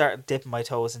 So I started dipping my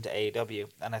toes into AEW,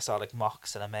 and I saw like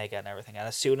Mox and Omega and everything. And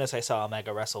as soon as I saw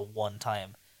Omega wrestle one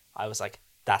time, I was like,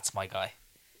 that's my guy.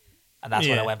 And that's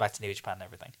when I went back to New Japan and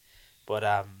everything.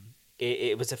 But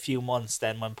it was a few months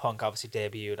then when Punk obviously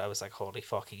debuted. I was like, holy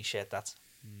fucking shit, that's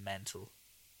mental.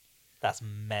 That's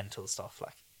mental stuff,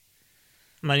 like.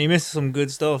 Man, you missed some good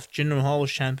stuff. Jinder Mahal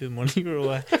was champion when you were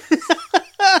away.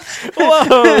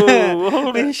 Whoa!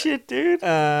 Holy shit, dude.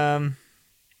 Yeah,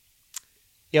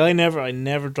 I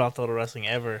never dropped out of wrestling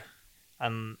ever,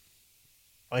 and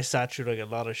I sat through like a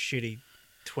lot of shitty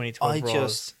 2012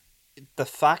 Raws. The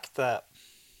fact that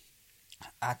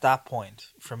at that point,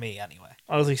 for me anyway,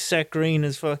 I was like, Seth Green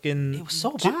is fucking. It was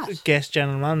so bad. Guest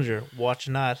general manager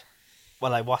watching that.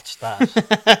 well, I watched that.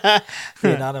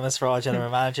 The anonymous Raw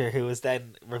general manager, who was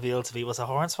then revealed to be, was a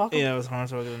Hornswoggle? Yeah, it was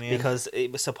Hornswoggle in the end. Because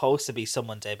it was supposed to be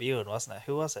someone debuting, wasn't it?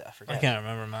 Who was it? I forget. I can't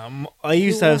remember, man. I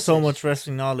used to have so much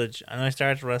wrestling knowledge, and I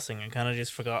started wrestling and kind of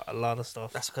just forgot a lot of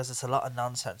stuff. That's because it's a lot of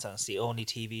nonsense, and it's the only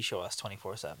TV show that's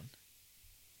 24/7.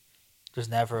 There's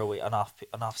never an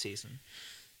off season.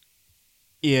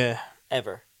 Yeah.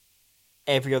 Ever.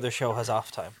 Every other show has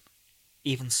off time.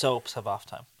 Even soaps have off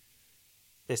time.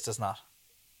 This does not.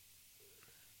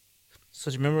 So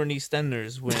do you remember in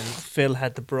EastEnders when Phil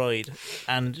had the bride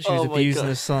and she was abusing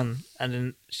his son, and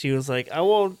then she was like,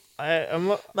 I'm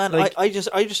not... Man, like, I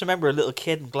just remember a little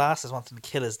kid in glasses wanting to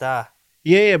kill his dad.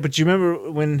 Yeah, but do you remember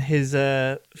when his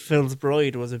Phil's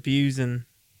bride was abusing...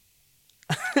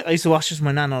 I used to watch this with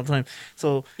my nan all the time.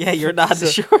 So yeah, your nan,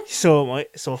 sure.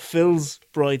 So Phil's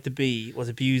bride-to-be was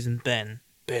abusing Ben,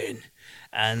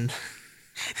 and...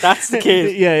 That's the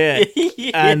kid. Yeah.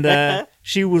 Yeah. And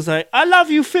she was like, I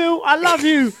love you, Phil, I love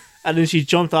you. And then she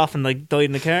jumped off and like died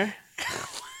in the car.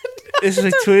 This is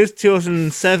like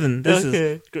 2007. This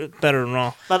is better than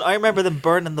Raw. Man, I remember them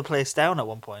burning the place down at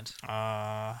one point.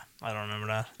 I don't remember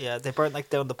that. Yeah, they burnt like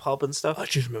down the pub and stuff. I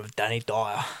just remember Danny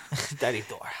Dyer. Danny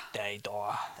Dyer.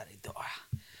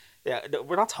 Yeah, no,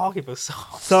 we're not talking about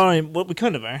soaps. Sorry, well, we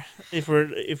kind of are. If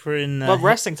we're in well,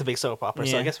 wrestling's a big soap opera,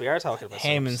 so I guess we are talking about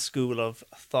Heyman's soaps. school of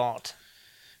thought.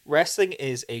 Wrestling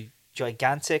is a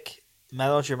gigantic,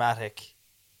 melodramatic,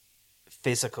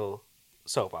 physical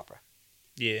soap opera.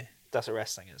 Yeah, that's what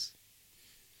wrestling is.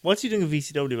 What do you think of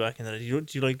ECW back in the day? Do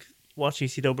you like watch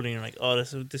ECW and you're like, oh,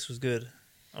 this was good,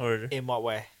 or in what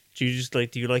way? Do you just like?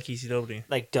 Do you like ECW?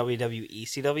 Like WWE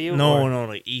ECW? No,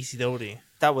 like ECW.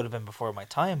 That would have been before my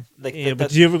time. Like, yeah, but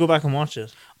did you ever go back and watch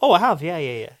it? Oh, I have.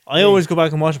 Yeah. I always go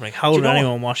back and watch it. Like, how did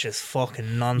anyone watch this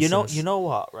fucking nonsense? You know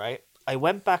what? Right? I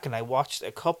went back and I watched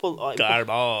a couple.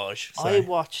 Garbage. I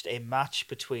watched a match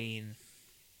between.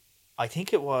 I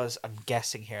think it was. I'm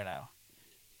guessing here now.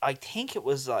 I think it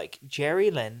was like Jerry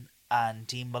Lynn and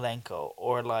Dean Malenko,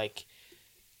 or like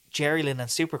Jerry Lynn and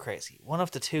Super Crazy. One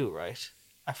of the two, right?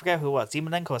 I forget who it was. Dean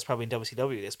Malenko was probably in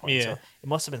WCW at this point, so it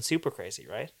must have been Super Crazy,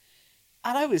 right?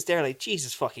 And I was there like,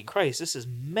 Jesus fucking Christ, this is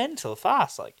mental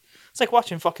fast. Like, it's like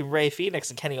watching fucking Ray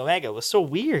Phoenix and Kenny Omega. It was so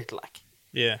weird, like.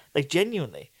 Yeah. Like,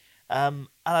 genuinely. And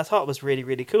I thought it was really,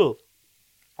 really cool.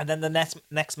 And then the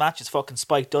next match is fucking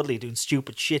Spike Dudley doing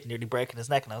stupid shit and nearly breaking his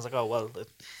neck. And I was like, oh, well,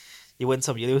 you win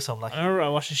some, you lose some. Like, I remember I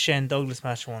watched a Shane Douglas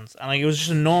match once, and like, it was just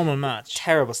a normal match.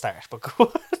 Terrible start, but go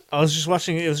on. I was just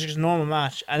watching it. It was just a normal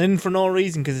match, and then for no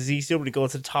reason, because it's ECW to go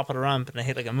to the top of the ramp and they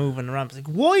hit like a move on the ramp. It's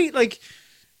like, why? Like,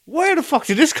 where the fuck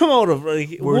did this come out of?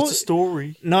 Like, where's the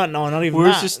story? No, not even.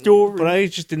 Where's the story? But I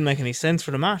just didn't make any sense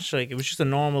for the match. Like, it was just a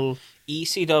normal.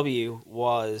 ECW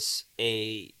was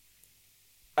a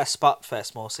spot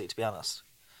fest mostly, to be honest.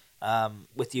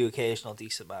 With the occasional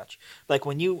decent match. Like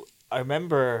I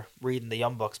remember reading the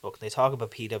Young Bucks book and they talk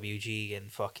about PWG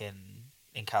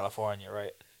in California,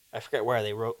 right? I forget where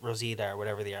they Rosita or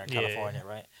whatever they are in California,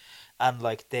 right? And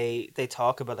like they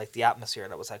talk about like the atmosphere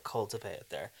that was like cultivated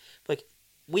there. Like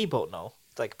we both know,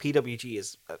 like PWG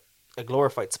is a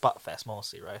glorified spot fest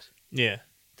mostly, right? Yeah,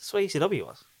 that's what ECW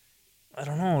was. I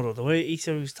don't know though. The way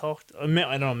ECW's talked, I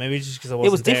don't know. Maybe just because I wasn't.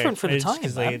 It was different for the time.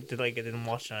 Because I didn't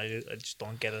watch it. I just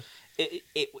don't get it.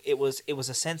 It was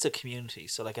a sense of community.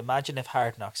 So like, imagine if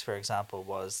Hard Knocks, for example,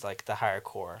 was like the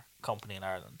hardcore company in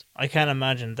Ireland. I can't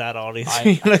imagine that audience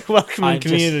like welcoming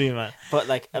community, man. But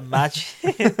like,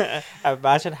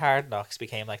 imagine Hard Knocks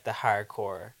became like the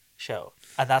hardcore show,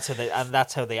 and that's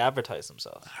how they advertise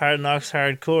themselves. Hard Knocks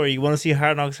Hardcore. You want to see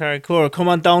Hard Knocks Hardcore? Come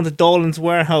on down to Dolan's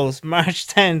Warehouse, March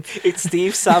 10th. It's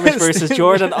Steve Savage versus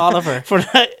Jordan Oliver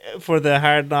for the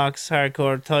Hard Knocks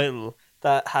Hardcore title.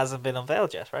 That hasn't been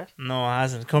unveiled yet, right? No, it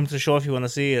hasn't. Come to the show if you want to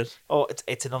see it. Oh,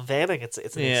 it's an unveiling. It's an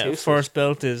exclusive. First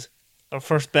bell is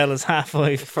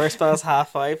 5:30. First bell is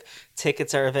 5:30.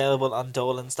 Tickets are available on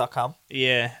dolans.com.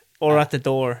 Yeah, or at the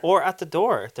door.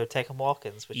 They're taking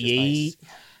walk-ins, which is nice.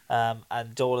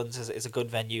 And Dolan's is a good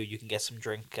venue. You can get some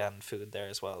drink and food there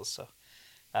as well. So,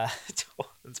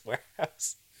 Dolan's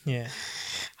Warehouse. Yeah.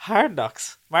 Hard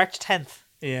Knocks, March 10th.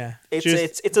 Yeah.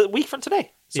 It's a week from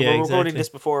today. So we're recording exactly. this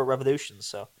before Revolution,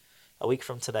 so a week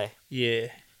from today. Yeah.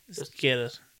 Let's get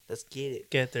it. Let's get it.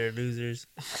 Get there, losers.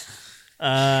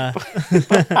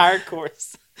 Hardcore.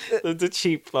 the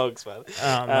cheap plugs, man.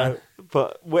 Oh, man.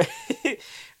 But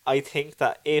I think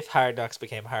that if Hard Knocks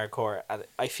became hardcore, and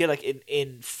I feel like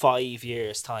in 5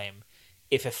 years' time,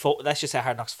 if let's just say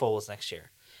Hard Knocks folds next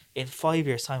year, in 5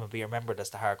 years' time, it'll be remembered as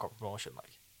the hardcore promotion,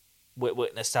 like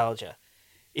with nostalgia.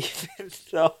 Even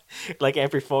though, like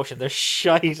every promotion, there's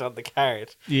shite on the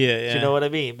card. Yeah. Do you know what I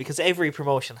mean? Because every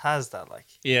promotion has that, like.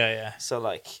 Yeah. So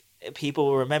like people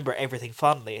will remember everything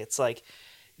fondly. It's like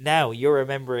now you're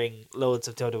remembering loads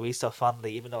of WWE stuff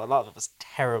fondly, even though a lot of it was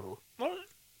terrible.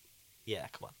 Yeah,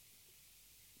 come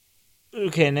on.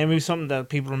 Okay, name me something that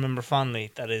people remember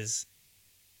fondly that is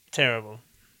terrible.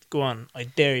 Go on, I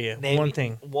dare you. One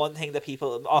thing that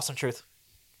people... Awesome Truth.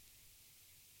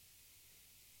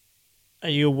 Are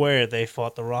you aware they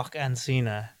fought The Rock and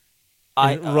Cena?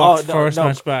 Rock's first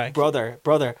match back.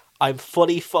 Brother, I'm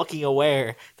fully fucking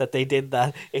aware that they did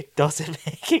that. It doesn't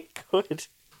make it good.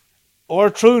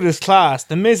 R-Truth is class.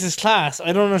 The Miz is class.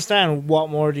 I don't understand. What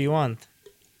more do you want?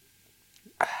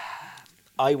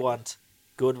 I want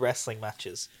good wrestling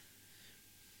matches.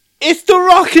 It's The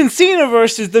Rock and Cena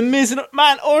versus The Miz.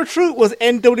 Man, R-Truth was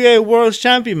NWA World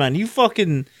Champion, man. You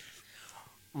fucking...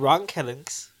 Ron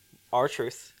Killings,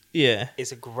 R-Truth,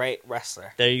 is a great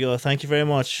wrestler. There you go. Thank you very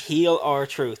much. Heel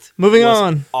R-Truth. Moving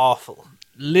on. Awful.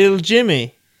 Lil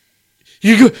Jimmy.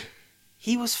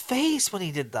 He was face when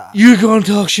he did that. You're going to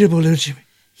talk shit about Lil Jimmy.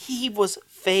 He was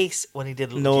face when he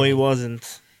did Lil No, Jimmy. he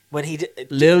wasn't. When he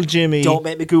did Lil Jimmy. Don't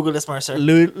make me Google this, Mercer.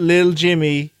 Lil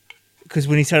Jimmy, because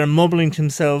when he started mumbling to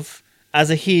himself as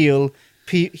a heel,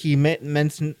 he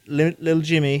mentioned Lil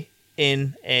Jimmy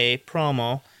in a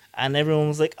promo, and everyone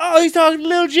was like, "Oh, he's talking to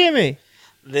Lil Jimmy."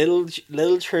 Lil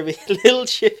Jimmy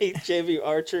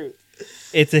R-Truth.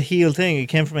 It's a heel thing. It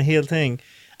came from a heel thing,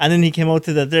 and then he came out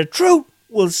to that. "The truth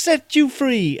will set you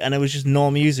free," and it was just no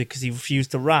music because he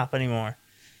refused to rap anymore.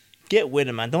 Get with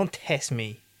it, man. Don't test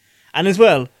me. And as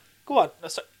well, go on. No,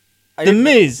 sorry. The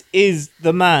Miz is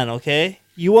the man. Okay,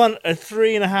 you want a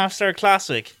 3.5-star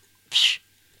classic? Psh,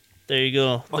 there you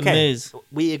go. The Miz.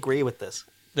 We agree with this.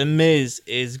 The Miz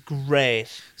is great.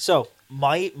 So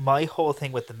my whole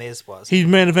thing with The Miz was he's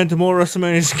main event to more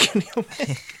WrestleManias than Kenny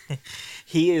Omega.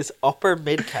 He is upper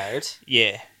mid card.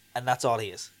 Yeah, and that's all he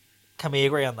is. Can we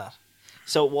agree on that?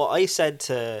 So what I said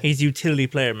to... He's a utility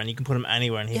player, man. You can put him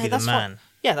anywhere and he'd be the man. Fine.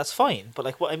 Yeah, that's fine. But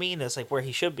like what I mean is like where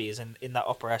he should be is in that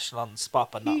upper echelon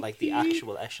spot, but not like the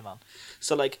actual echelon.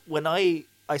 So like when I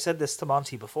said this to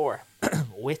Monty before,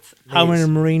 with Miz, how many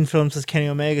Marine films has Kenny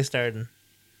Omega starred in?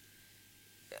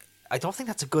 I don't think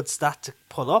that's a good stat to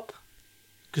pull up.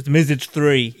 Because The Miz did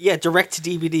 3. Yeah, direct to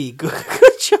DVD.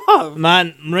 Good job.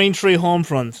 Man, Marine 3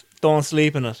 Homefront. Don't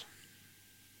sleep in it.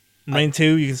 Marine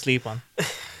 2 you can sleep on.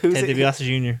 Ted DiBiase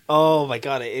Jr. Oh my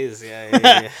god, it is.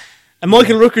 Yeah. And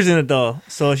Michael Rooker's in it though.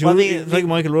 So if you like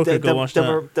Michael Rooker, go watch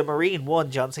that. The Marine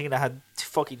 1, John Cena had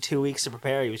fucking 2 weeks to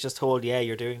prepare. He was just told, yeah,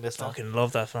 you're doing this now. Fucking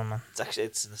love that film, man.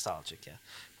 It's nostalgic, yeah.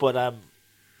 But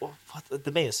what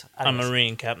The Miz? I'm a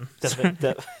Marine captain.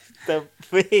 The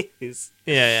Miz.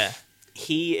 Yeah.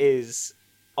 He is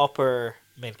upper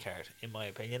mid card in my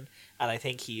opinion, and I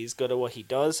think he's good at what he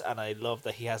does, and I love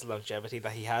that he has longevity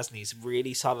that he has, and he's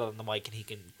really solid on the mic, and he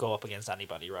can go up against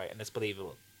anybody, right? And it's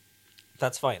believable.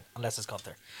 That's fine, unless it's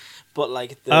Gunther. But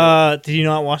like, did you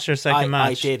not watch their second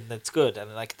match? I did, and it's good,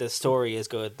 and like the story is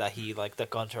good that he like that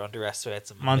Gunther underestimates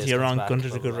him. Monty, you're wrong.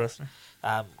 Gunther's a good wrestler.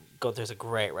 Gunther's a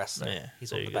great wrestler. Yeah,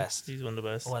 he's one of the best. He's one of the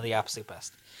best. One of the absolute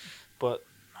best. But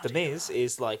The Miz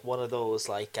is like one of those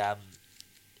like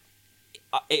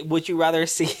would you rather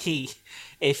see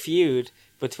a feud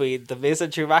between The Miz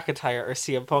and Drew McIntyre or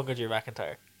CM Punk and Drew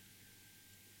McIntyre?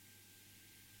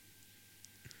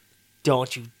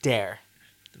 Don't you dare.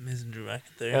 The Miz and Drew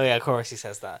McIntyre. Oh yeah, of course he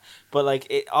says that. But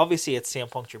like, obviously it's CM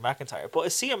Punk, Drew McIntyre. But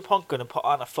is CM Punk going to put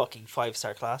on a fucking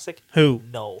 5-star classic? Who?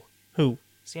 No. Who?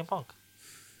 CM Punk.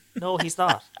 No, he's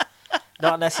not.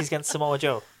 Not unless he's against Samoa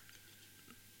Joe.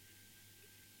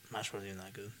 Match wasn't even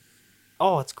that good.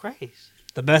 Oh, it's great.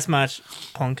 The best match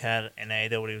Punk had in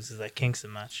AEW was that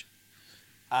Kingston match.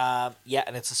 Yeah,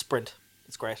 and it's a sprint.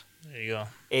 It's great. There you go.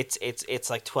 It's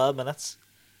like 12 minutes.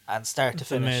 And start to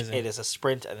finish, amazing. It is a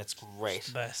sprint, and it's great. It's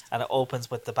the best. And it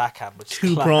opens with the backhand, which two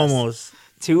is class. promos.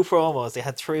 2 promos. They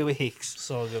had 3 weeks.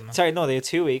 So good, man. Sorry, no, they had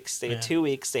 2 weeks. They had 2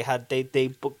 weeks. They had they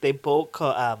both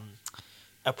cut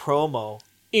a promo.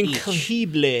 Incredible.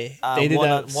 They did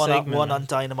one on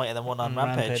Dynamite and then one on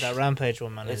Rampage. That Rampage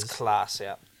one, man, it's is class.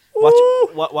 Yeah.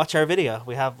 Watch our video.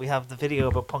 We have the video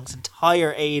about Punk's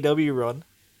entire AEW run.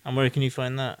 And where can you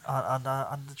find that? On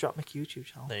the Drop Mick YouTube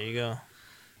channel. There you go.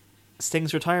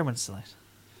 Sting's retirement tonight.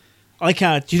 I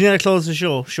can't. Do you need to close the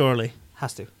show? Surely.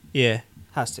 Has to. Yeah.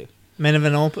 Has to. Main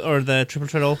event or the triple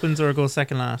threat opens, or go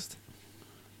second last?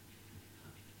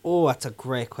 Oh, that's a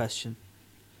great question.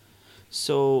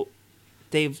 So,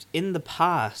 in the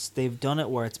past they've done it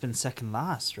where it's been second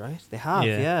last, right? They have,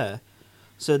 yeah.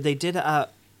 So they did it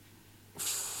at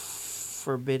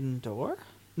Forbidden Door.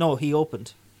 No, he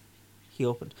opened.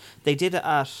 They did it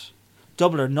at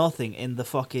Double or Nothing in the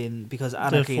fucking because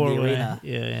Anarchy in the arena.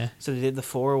 Yeah. So they did the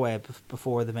 4-way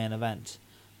before the main event.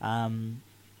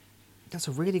 That's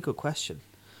a really good question.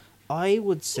 I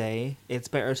would say it's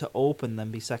better to open than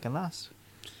be second last.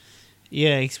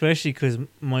 Yeah, especially because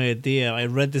my idea, I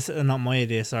read this, not my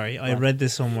idea, sorry. I read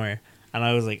this somewhere, and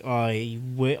I was like, I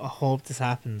hope this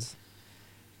happens.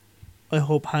 I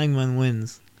hope Hangman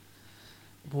wins.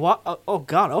 What? Oh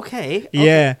God, okay.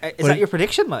 Yeah. Is that your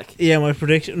prediction, Mike? Yeah, my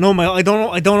prediction. No, I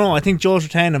don't know. I think Joel's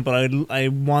retaining, but I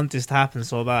want this to happen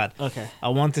so bad. Okay. I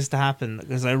want this to happen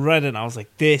because I read it and I was like,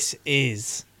 this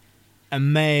is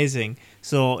amazing.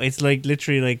 So it's like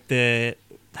literally like the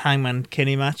Hangman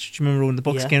Kenny match. Do you remember when the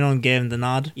Bucks came on and gave him the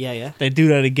nod? Yeah. They do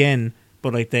that again,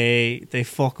 but like they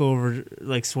fuck over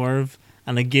like Swerve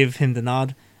and they give him the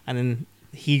nod, and then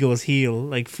he goes heel,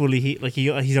 like fully heel, like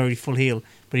he's already full heel,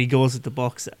 but he goes with the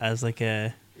Bucks as like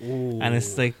a, and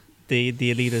it's like the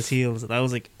Elite as heels. And I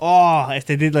was like, oh, if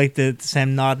they did like the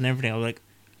same nod and everything, I was like,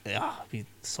 yeah, it'd be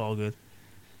so good.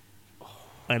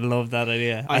 I love that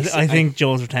idea. I think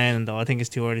Joel's retaining though. I think it's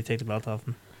too early to take the belt off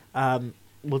him.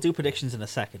 We'll do predictions in a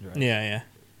second, right? Yeah.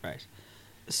 Right.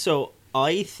 So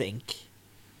I think,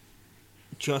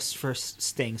 just for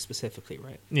Sting specifically,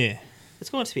 right? Yeah. It's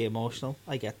going to be emotional.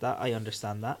 I get that. I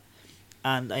understand that.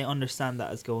 And I understand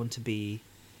that it's going to be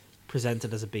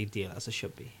presented as a big deal, as it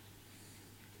should be.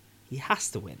 He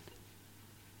has to win.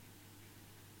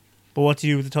 But what do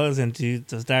you do with the titles then?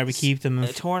 Does Darby keep them? A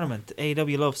tournament.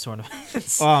 AEW loves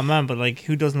tournaments. Oh man, but like,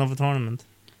 who doesn't love a tournament?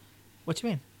 What do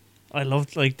you mean? I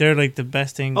love, like, they're like the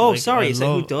best thing. Oh, like, sorry, you said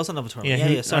who doesn't love a tournament?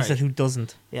 Yeah, sorry. I said who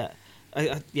doesn't. Yeah.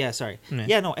 Yeah, sorry. Yeah.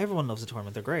 Yeah, no, everyone loves a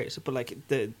tournament. They're great. But like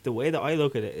the way that I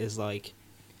look at it is like,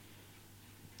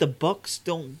 the Bucks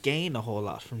don't gain a whole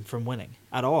lot from winning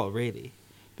at all, really,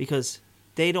 because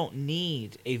they don't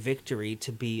need a victory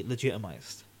to be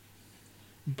legitimized.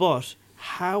 But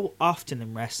how often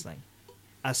in wrestling,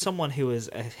 as someone who is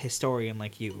a historian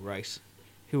like you, right,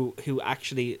 who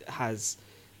actually has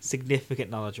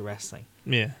significant knowledge of wrestling,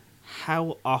 Yeah.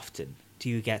 how often do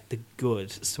you get the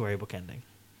good storybook ending?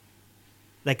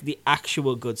 Like the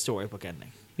actual good storybook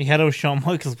ending. He had out Shawn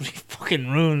Michaels, but he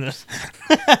fucking ruined it.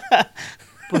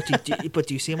 But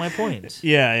do you see my point?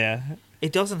 Yeah.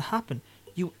 It doesn't happen.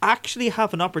 You actually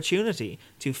have an opportunity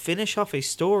to finish off a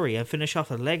story and finish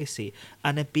off a legacy,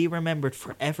 and it be remembered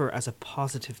forever as a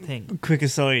positive thing. Quick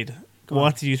aside,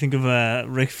 what did you think of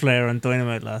Ric Flair on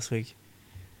Dynamite last week?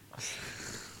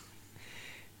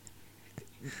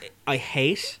 I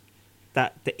hate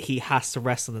that he has to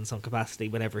wrestle in some capacity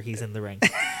whenever he's in the ring.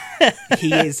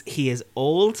 He is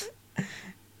old,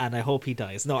 and I hope he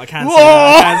dies. No, I can't say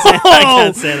that. I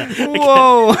can't say that.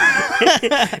 Whoa!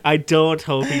 I don't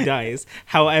hope he dies.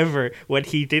 However, when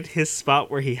he did his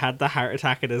spot where he had the heart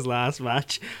attack in his last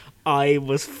match, I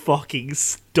was fucking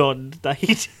stunned that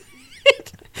he did.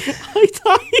 I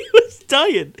thought he was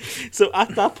dying. So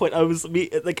at that point,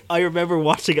 I remember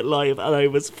watching it live, and I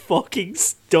was fucking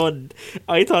stunned.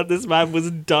 I thought this man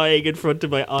was dying in front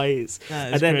of my eyes.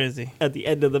 That is crazy. At the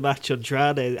end of the match,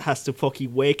 Andrade has to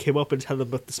fucking wake him up and tell him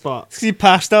about the spot. He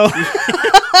passed out.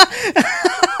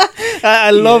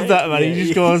 I love that, man. He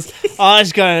just goes, I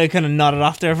just gotta kind of nod it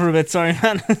off there for a bit. Sorry,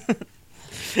 man.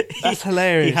 That's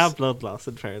hilarious. He had blood loss,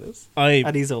 in fairness,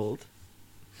 and he's old.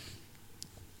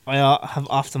 I have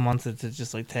often wanted to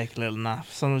just like take a little nap.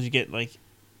 Sometimes you get like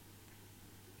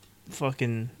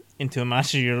fucking into a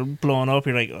match and you're blowing up.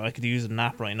 You're like, I could use a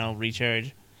nap right now,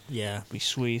 recharge. Yeah, be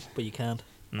sweet. But you can't.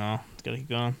 No, it's gotta keep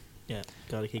going. Yeah,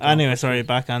 gotta keep going. Anyway, sorry,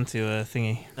 back onto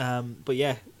thingy. But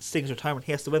yeah, Sting's retirement.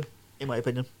 He has to win, in my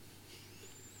opinion.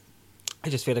 I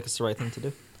just feel like it's the right thing to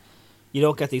do. You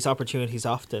don't get these opportunities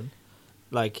often.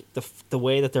 Like the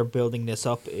way that they're building this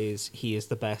up is he is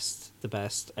the best.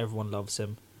 Everyone loves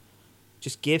him.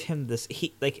 Just give him this.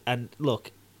 And look,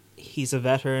 he's a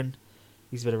veteran.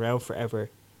 He's been around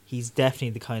forever. He's definitely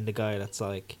the kind of guy that's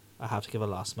like, I have to give a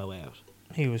loss my way out.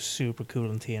 He was super cool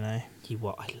in TNA. I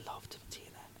loved him in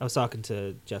TNA. I was talking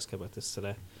to Jessica about this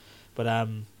today, but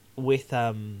with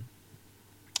the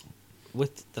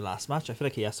last match, I feel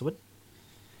like he has to win.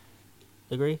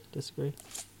 Agree? Disagree?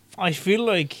 I feel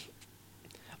like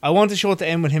I want to show it to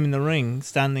end with him in the ring,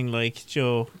 standing like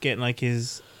Joe, getting like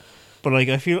his. But like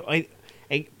I feel I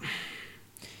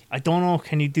don't know.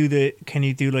 Can you do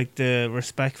like the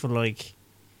respectful like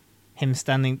him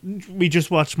standing. We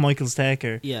just watched Michael's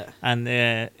Taker. Yeah. And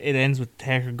it ends with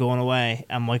Taker going away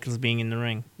and Michael's being in the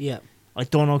ring. Yeah. I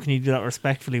don't know, can you do that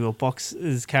respectfully with Bucks'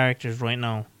 characters right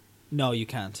now? No, you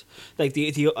can't. Like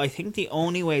the I think the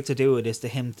only way to do it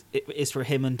is for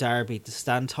him and Darby to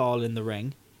stand tall in the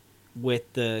ring,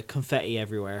 with the confetti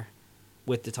everywhere,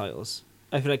 with the titles.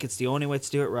 I feel like it's the only way to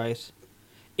do it right.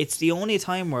 It's the only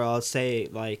time where I'll say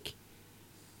like,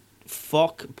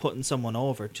 fuck putting someone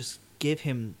over. Just give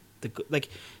him like.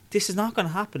 This is not going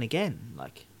to happen again.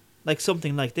 Like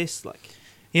something like this. Like.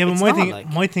 Yeah, but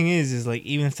my thing is like,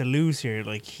 even if they lose here,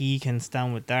 like he can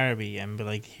stand with Darby and be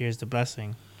like, here's the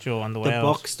blessing, Joe, on the way out. The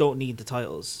Bucks don't need the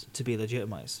titles to be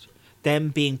legitimized. Them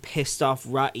being pissed off,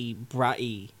 ratty,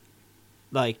 bratty,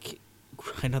 like,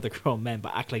 I know they're grown men,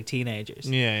 but act like teenagers.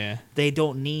 Yeah. They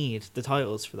don't need the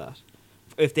titles for that.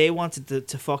 If they wanted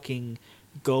to fucking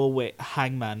go with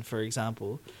Hangman, for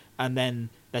example, and then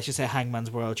let's just say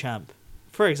Hangman's world champ,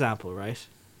 for example, right?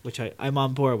 Which I'm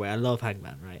on board with. I love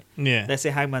Hangman, right? Yeah. Let's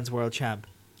say Hangman's world champ,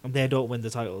 and they don't win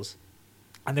the titles,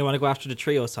 and they want to go after the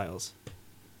trios titles.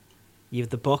 You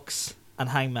have the Bucks and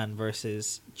Hangman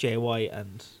versus Jay White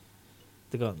and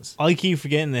the Guns. I keep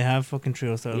forgetting they have fucking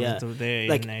trios titles. Yeah, there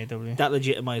like in AEW. that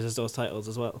legitimizes those titles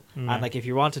as well. Yeah. And like, if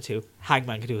you wanted to,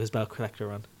 Hangman could do his belt collector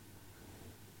run.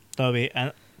 That'll be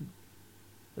And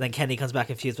then Kenny comes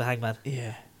back and feuds with Hangman.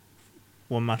 Yeah,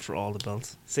 one match for all the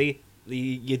belts. See,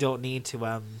 you don't need to. Do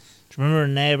you remember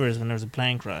Neighbours when there was a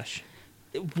plane crash?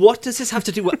 What does this have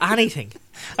to do with anything?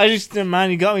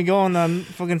 Man, you got me going on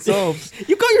fucking soaps.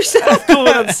 You got yourself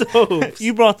going on soaps.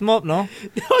 You brought them up, no?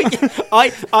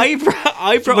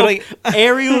 I brought up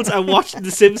Aerials and watching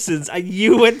The Simpsons, and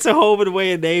you went to Home and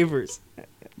Away and Neighbours.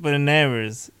 But in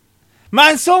Neighbours,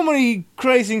 man, so many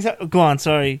crazy things. Go on,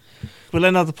 sorry. We'll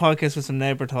end out the podcast with some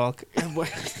neighbour talk.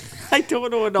 I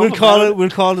don't know enough. We'll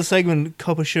call the segment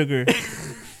 "Cup of Sugar."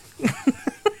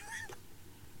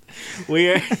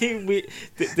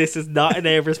 This is not a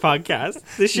Neighbours podcast.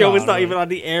 This show is not even on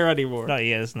the air anymore. Not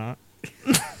yet, it's not.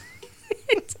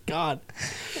 It's gone.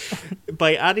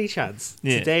 By any chance,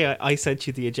 Yeah. today I sent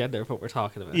you the agenda of what we're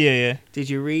talking about. Yeah. Did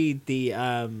you read the?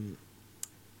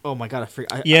 Oh my god, I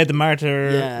forgot. The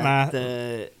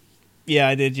martyr. Yeah,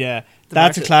 I did. Yeah,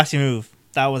 that's a classy move.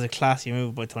 That was a classy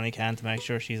move by Tony Khan to make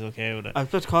sure she's okay with it. I was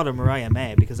about to call her Mariah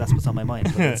May because that's what's on my mind,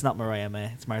 but it's not Mariah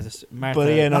May. It's Martha Stewart.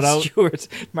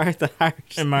 Martha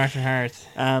Hart. And Martha Hart.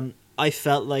 I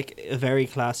felt like a very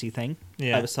classy thing.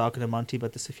 Yeah. I was talking to Monty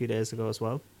about this a few days ago as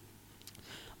well.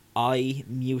 I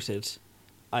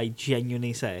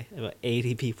genuinely say, about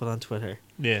 80 people on Twitter.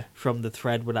 Yeah. From the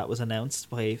thread where that was announced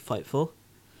by Fightful,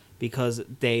 because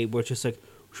they were just like,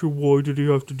 "So why did he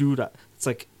have to do that?" It's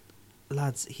like,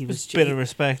 lads, he was a bit of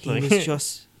respect. He was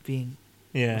just being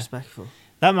respectful.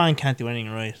 That man can't do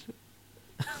anything right.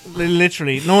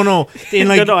 Literally, no. In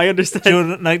like, no, I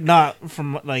understand. Like, not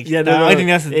from like. Yeah, I think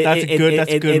that's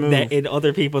a good move. In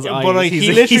other people's eyes, but like,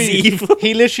 he's evil.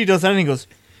 He literally does anything. Goes,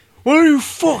 "What are you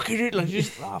fucking it?" Like,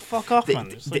 just fuck off,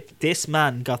 man. This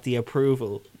man got the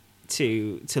approval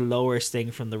to lower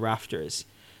Sting from the rafters.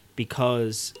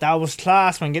 Because that was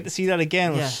class, man. Get to see that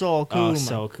again. It was so cool, man.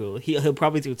 So cool. He'll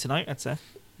probably do it tonight, I'd say.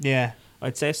 Yeah.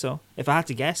 I'd say so. If I had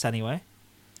to guess, anyway.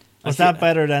 Was that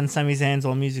better than Sami Zayn's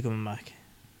old music coming back?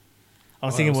 I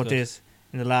was thinking about this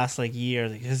in the last year.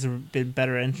 Like, there's been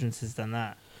better entrances than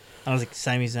that. I was like,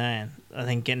 Sami Zayn, I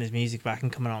think getting his music back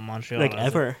and coming out in Montreal. Like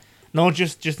ever? No,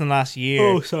 just in the last year.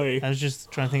 Oh, sorry. I was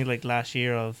just trying to think of last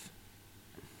year of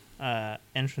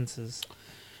entrances.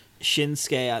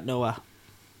 Shinsuke at Noah.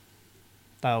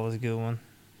 That was a good one.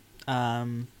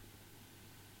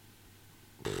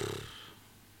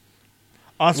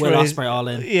 Ospreay all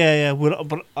in. Yeah.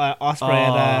 But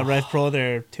Ospreay had Rev Pro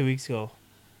there 2 weeks ago.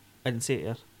 I didn't see it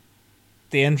yet.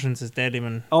 The entrance is deadly,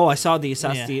 man. Oh, I saw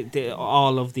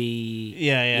all of the.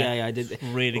 Yeah. I did.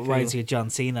 Really cool. Reminds me of John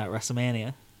Cena at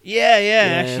WrestleMania.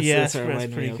 Actually, that's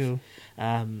pretty cool.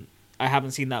 I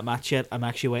haven't seen that match yet. I'm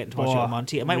actually waiting to watch it with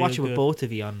Monty. I might watch it with both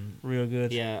of you on. Real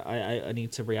good. Yeah, I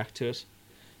need to react to it.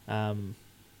 How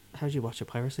did you watch it?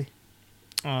 Piracy?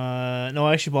 No,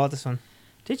 I actually bought this one.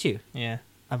 Did you? Yeah.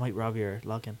 I might rob your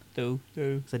login. Do.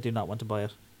 Because I do not want to buy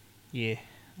it. Yeah,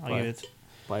 I'll give it.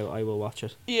 But I will watch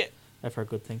it. Yeah. I've heard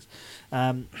good things.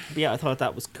 But yeah, I thought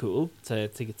that was cool to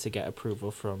get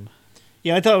approval from.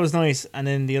 Yeah, I thought it was nice. And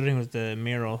then the other thing was the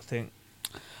Miro thing.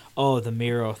 Oh, the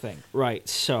Miro thing. Right,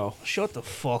 so. Shut the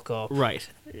fuck up. Right.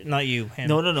 Not you, him.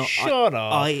 No. Shut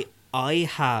up. I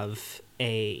have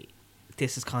a.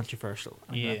 This is controversial.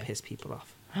 I'm going to piss people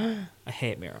off. I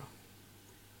hate Miro.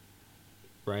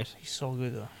 Right? He's so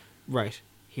good, though. Right.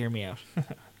 Hear me out.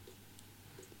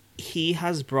 He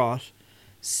has brought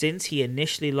since he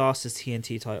initially lost his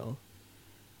TNT title,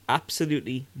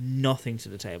 absolutely nothing to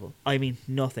the table. I mean,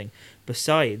 nothing.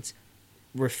 Besides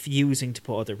refusing to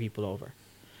put other people over.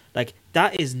 Like,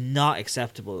 that is not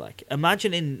acceptable. Like,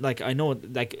 imagine in, like, I know,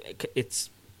 like, it's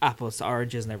apples to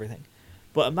oranges and everything.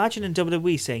 But imagine in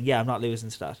WWE saying, yeah, I'm not losing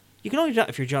to that. You can only do that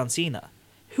if you're John Cena.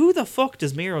 Who the fuck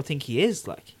does Miro think he is,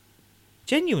 like?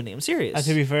 Genuinely, I'm serious. And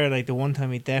to be fair, like, the one time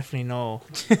we definitely know,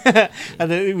 and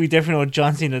we definitely know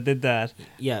John Cena did that.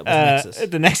 Yeah, it was Nexus.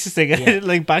 The Nexus thing, Yeah.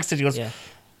 like, backstage, he goes, Yeah.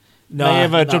 no, yeah,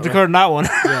 but jumped the card on that one.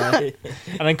 Yeah.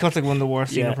 And then cuts like one of the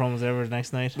worst Cena Yeah. promos ever the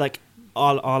next night. Like,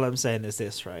 all I'm saying is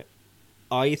this, right?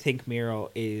 I think Miro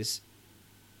is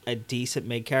a decent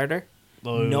mid-carder.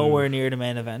 Oh. Nowhere near the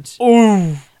main event.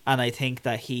 Ooh. And I think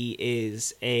that he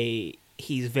is he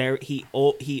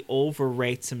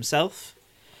overrates himself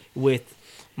with...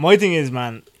 My thing is,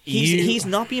 man, he's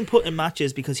not being put in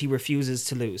matches because he refuses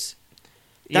to lose.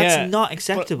 That's not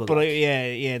acceptable. But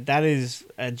yeah, that is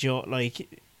a joke. Like,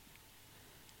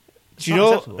 do you not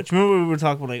know? acceptable. Do you remember we were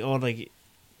talking about, like, oh, like,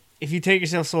 if you take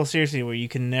yourself so seriously where you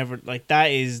can never, like,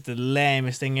 that is the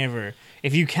lamest thing ever.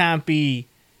 If you can't be,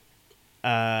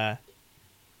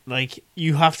 like,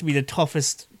 you have to be the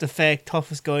toughest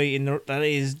guy in the, that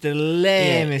is the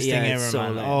lamest thing it's ever, so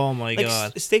man. lame. Oh my Like,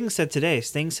 god. Sting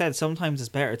said sometimes it's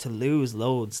better to lose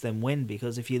loads than win,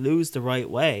 because if you lose the right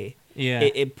way, Yeah.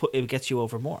 it gets you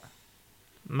over more.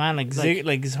 Man, like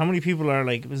how many people are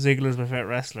like Ziggler's my favorite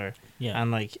wrestler? Yeah.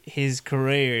 And like his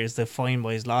career is defined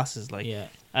by his losses. Like, Yeah.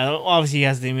 Obviously he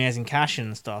has the amazing cash in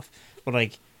and stuff, but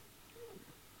like,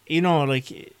 you know,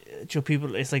 like, to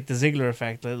people, it's like the Ziggler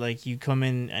effect. Like, you come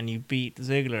in and you beat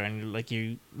Ziggler, and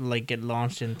you get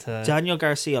launched into. Daniel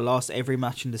Garcia lost every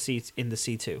match in the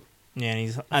C2.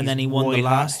 Yeah, and then he won the white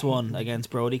last hot. one against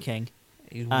Brody King.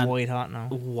 He's And white hot now.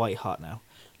 White hot now.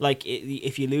 Like,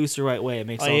 if you lose the right way, it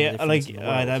makes all the Yeah, difference like, in the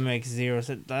world. that makes zero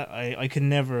sense. That I could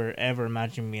never ever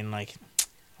imagine being like,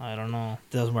 I don't know.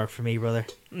 Doesn't work for me, brother.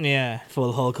 Yeah,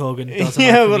 Full Hulk Hogan. Doesn't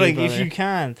yeah, work for but me, like, brother. if you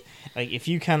can't, like, if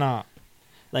you cannot.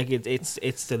 Like,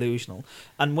 it's delusional.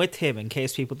 And with him, in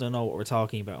case people don't know what we're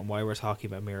talking about and why we're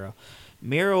talking about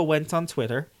Miro went on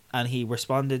Twitter and he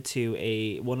responded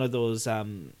to one of those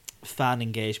fan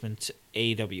engagement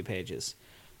AEW pages,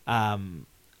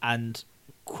 and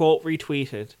quote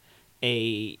retweeted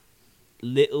a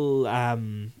little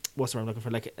what's the word I'm looking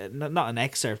for, like, not an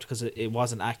excerpt because it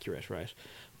wasn't accurate, right?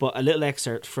 But a little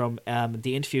excerpt from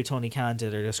the interview Tony Khan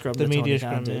did, or the scrum that Tony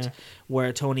Khan did, yeah.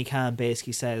 where Tony Khan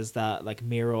basically says that, like,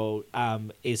 Miro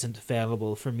isn't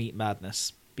available for Meat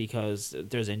Madness because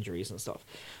there's injuries and stuff.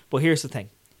 But here's the thing.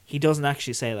 He doesn't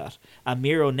actually say that. And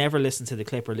Miro never listened to the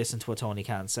clip or listened to what Tony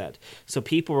Khan said. So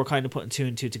people were kind of putting two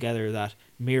and two together that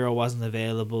Miro wasn't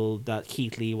available, that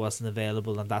Keith Lee wasn't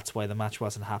available, and that's why the match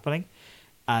wasn't happening.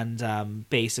 And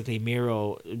basically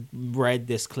Miro read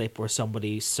this clip where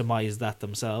somebody surmised that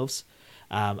themselves,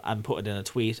 and put it in a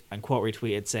tweet and quote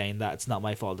retweeted saying that it's not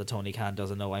my fault that Tony Khan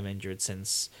doesn't know I'm injured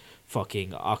since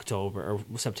fucking October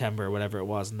or September or whatever it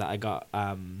was, and that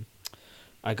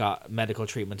I got medical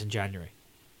treatment in January.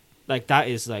 Like, that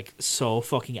is, like, so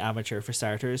fucking amateur for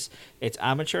starters. It's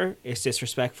amateur, it's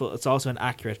disrespectful, it's also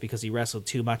inaccurate because he wrestled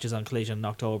 2 matches on Collision in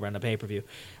October and a pay-per-view,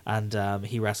 and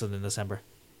he wrestled in December.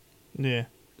 Yeah.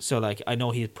 So, like, I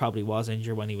know he probably was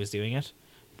injured when he was doing it,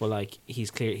 but, like, he's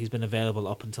been available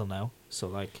up until now. So,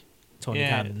 like, Tony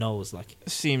Khan knows, like.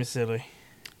 Seems silly.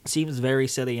 Seems very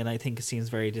silly, and I think it seems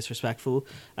very disrespectful.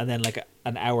 And then, like,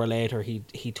 an hour later, he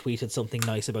tweeted something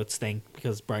nice about Sting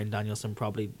because Bryan Danielson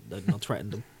probably, like,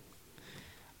 threatened him.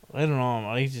 I don't know.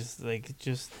 I just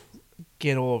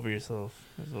get over yourself.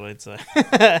 That's what I'd say.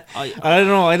 I don't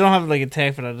know. I don't have like a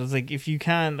take for that. It's like, if you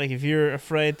can't, like, if you're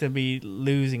afraid to be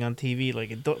losing on TV, like,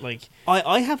 it don't, like.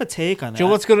 I have a take on it. Do you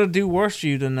know what's gonna do worse for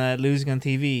you than losing on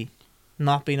TV?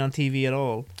 Not being on TV at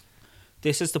all.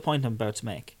 This is the point I'm about to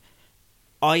make.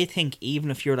 I think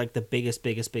even if you're like the biggest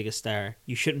star,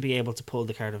 you shouldn't be able to pull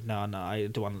the card of no, I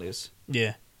don't want to lose.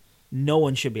 Yeah. No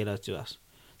one should be allowed to do that.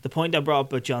 The point I brought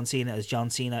up about John Cena is John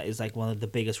Cena is like one of the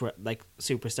biggest like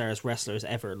superstars wrestlers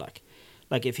ever. Like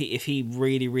if he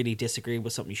really, really disagreed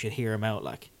with something, you should hear him out.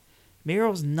 Like,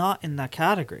 Miro's not in that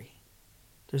category.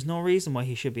 There's no reason why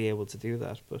he should be able to do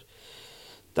that. But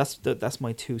that's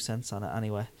my 2 cents on it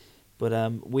anyway.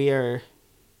 But we are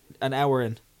an hour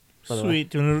in.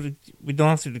 Sweet. We don't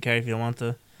have to do the card if you don't want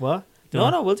to. What?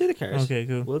 No, we'll do the card. Okay,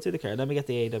 cool. We'll do the card. Let me get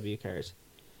the AEW card.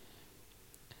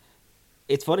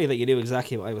 It's funny that you knew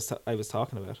exactly what I was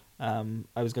talking about.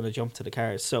 I was going to jump to the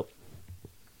cards. So,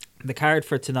 the card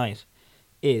for tonight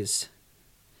is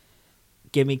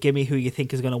give me who you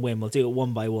think is going to win. We'll do it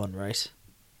one by one, right?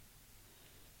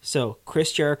 So,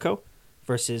 Chris Jericho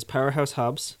versus Powerhouse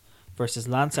Hobbs versus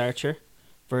Lance Archer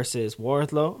versus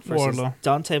Wardlow versus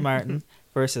Dante Martin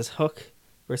versus Hook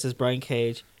versus Brian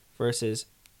Cage versus...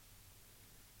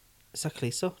 Is that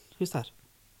Kalisto? Who's that?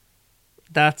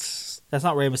 That's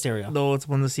not Rey Mysterio. No, it's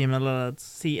one of the CML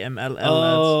lads.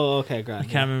 Oh, okay, great. I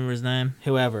can't remember his name.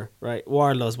 Whoever, right?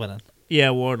 Wardlow's winning. Yeah,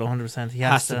 Wardlow, 100%. He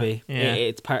has to be. Yeah.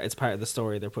 It's part of the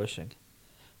story they're pushing.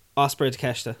 Ospreay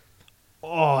Takeshita.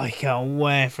 Oh, I can't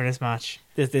wait for this match.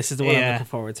 This is the one I'm looking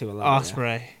forward to a lot.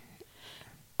 Ospreay. Yeah.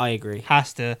 I agree.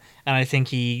 Has to. And I think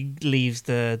he leaves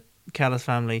the Callis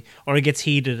family, or it gets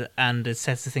heated and it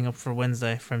sets the thing up for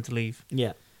Wednesday for him to leave.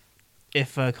 Yeah.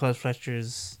 If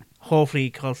hopefully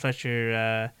Cole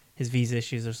Fletcher, his visa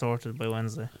issues are sorted by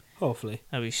Wednesday. Hopefully.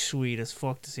 That'd be sweet as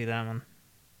fuck to see that, man.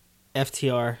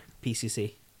 FTR,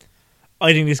 PCC.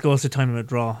 I think this goes to time limit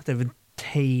draw. They've been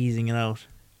teasing it out.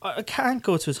 I can't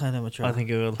go to a time limit draw. I think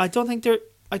it will. I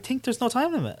think there's no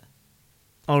time limit.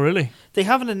 Oh, really? They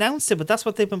haven't announced it, but that's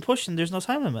what they've been pushing. There's no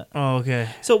time limit. Oh, okay.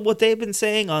 So what they've been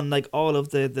saying on like all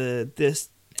of this,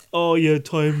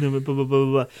 time limit, blah, blah, blah,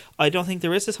 blah. I don't think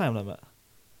there is a time limit.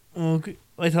 Okay.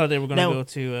 I thought they were going to go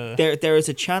to... There is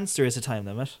a chance there is a time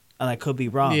limit, and I could be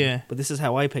wrong. Yeah. But this is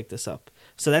how I picked this up.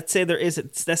 So let's say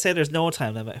there's no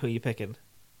time limit. Who are you picking?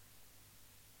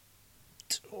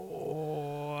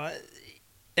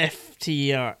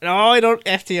 FTR. No, I don't.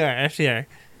 FTR.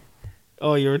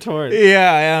 Oh, you're torn.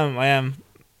 Yeah, I am.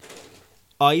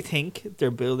 I think they're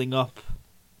building up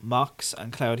Mox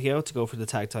and Claudio to go for the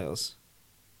tag titles.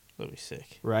 That'd be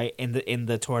sick. Right? In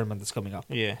the tournament that's coming up.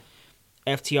 Yeah.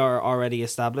 FTR are already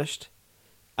established,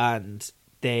 and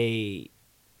they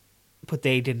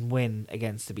didn't win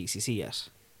against the BCC yet.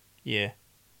 Yeah.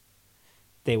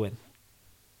 They win.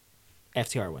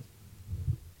 FTR win.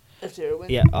 FTR win?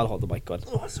 Yeah, I'll hold the mic. Go on.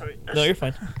 Oh, sorry. No, you're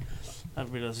fine. I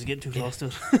realised I was getting too close to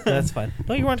it. That's fine.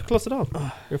 No, you weren't close at all.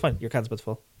 You're fine. Your can's a bit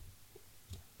full.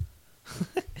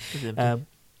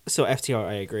 So FTR,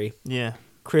 I agree. Yeah.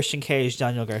 Christian Cage,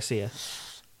 Daniel Garcia.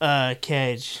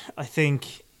 Cage. I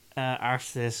think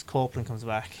after this, Copeland comes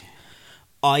back.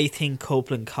 I think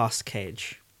Copeland costs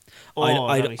Cage.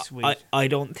 That'd be sweet. I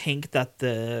don't think that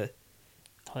the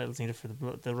title's needed for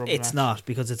the rubber It's match. Not,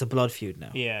 because it's a blood feud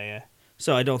now. Yeah.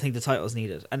 So I don't think the title's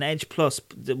needed. And Edge Plus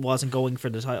wasn't going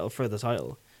for the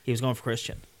title. He was going for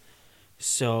Christian.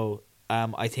 So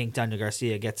I think Daniel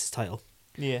Garcia gets his title.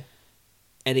 Yeah.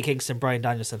 Eddie Kingston, Bryan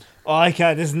Danielson. Oh, I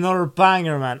can't. There's another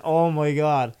banger, man. Oh my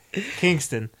god.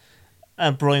 Kingston.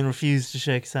 And Bryan refused to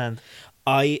shake his hand.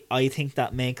 I think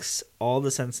that makes all the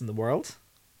sense in the world.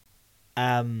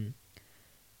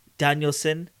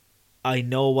 Danielson, I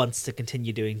know, wants to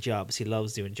continue doing jobs. He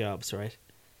loves doing jobs, right?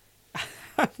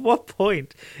 At what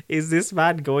point is this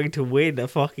man going to win a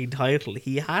fucking title?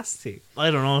 He has to. I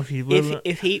don't know if he will.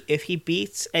 If he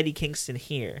beats Eddie Kingston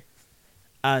here,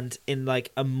 and in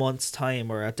like a month's time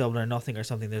or at Double or Nothing or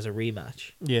something, there's a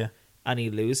rematch. Yeah. And he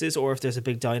loses, or if there's a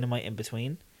big Dynamite in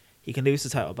between, he can lose the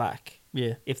title back.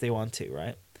 Yeah. If they want to,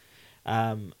 right?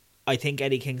 I think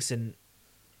Eddie Kingston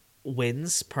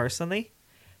wins personally,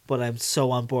 but I'm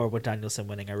so on board with Danielson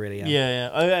winning. I really am.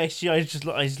 Yeah. I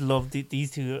just love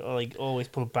these two. Like always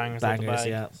pull bangers out the bag.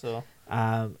 Yeah. So.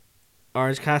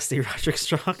 Orange Cassidy, Roderick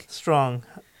Strong.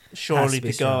 Surely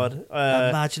to God.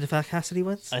 Imagine if Cassidy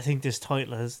wins. I think this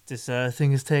title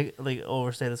thing has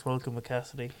overstayed its welcome with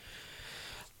Cassidy.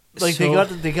 Like so,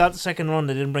 they got the second run,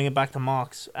 they didn't bring it back to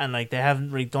Mox, and like they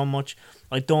haven't really done much.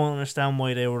 I don't understand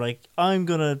why they were like, I'm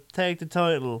gonna take the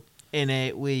title in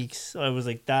 8 weeks. I was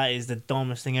like, that is the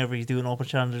dumbest thing ever. He's doing open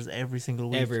challenges every single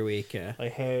week. Every week, yeah. I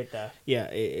heard that. Yeah,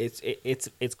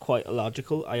 it's quite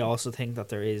illogical. I also think that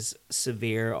there is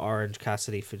severe Orange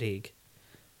Cassidy fatigue.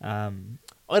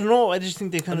 I don't know. I just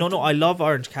think they kind of... No, I love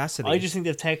Orange Cassidy. I just think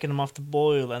they've taken him off the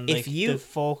boil, and the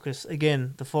focus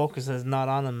is not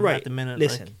on him at the minute.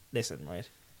 Listen, right?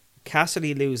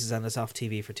 Cassidy loses and is off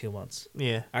TV for 2 months.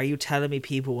 Yeah. Are you telling me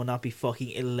people will not be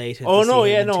fucking elated? Oh no,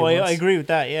 yeah, no, I agree with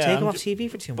that. Yeah, take him off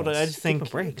TV for 2 months. But I just think give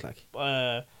him a break, like.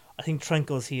 I think Trent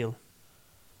goes heel.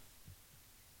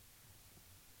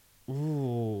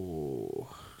 Ooh,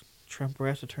 Trent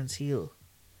Barretta turns heel.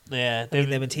 Yeah, they've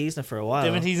been teasing it for a while.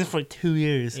 They've been teasing it for like 2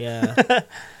 years. Yeah.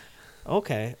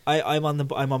 Okay, I'm on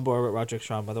board with Roderick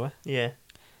Strong, by the way. Yeah.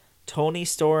 Tony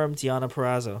Storm, Deonna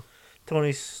Purrazzo.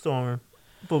 Tony Storm,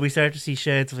 but we start to see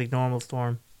shades of like normal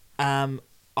Storm.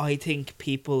 I think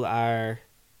people are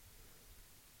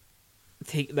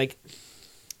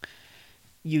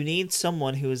you need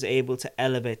someone who is able to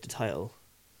elevate the title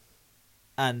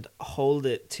and hold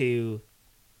it to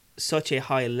such a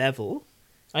high level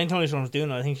I think Toni Storm's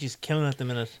doing it. I think she's killing it at the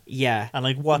minute. Yeah. And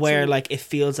like what's where like it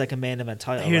feels like a main event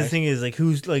title. Here's right? the thing is like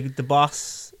who's like the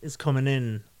boss is coming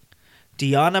in.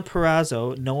 Deonna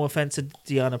Purrazzo, no offense to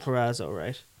Deonna Purrazzo,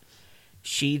 right?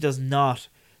 She does not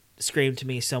scream to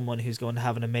me someone who's going to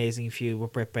have an amazing feud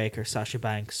with Britt Baker,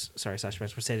 Mercedes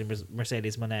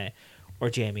Moné, or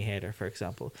Jamie Hayter, for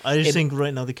example. I just think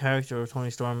right now the character of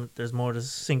Toni Storm, there's more to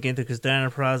sink into because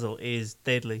Deonna Purrazzo is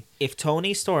deadly. If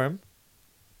Toni Storm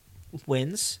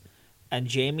wins and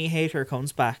Jamie Hayter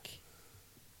comes back,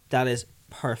 that is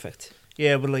perfect.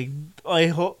 Yeah, but like I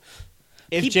hope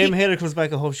if Jamie Hayter comes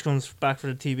back, I hope she comes back for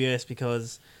the TBS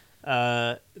because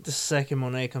the second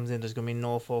Monet comes in, there's gonna be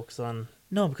no focus on.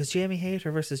 No, because Jamie Hayter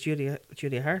versus Julia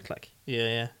Hart, like.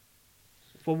 Yeah.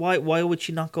 But why would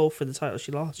she not go for the title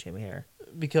she lost, Jamie Hayter?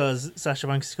 Because Sasha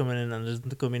Banks is coming in and there's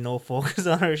gonna be no focus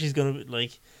on her. She's gonna be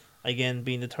like, again,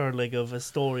 being the third leg of a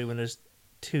story when there's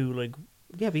two like.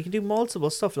 Yeah, but you can do multiple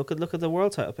stuff. Look at the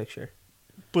world title picture.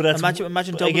 But that's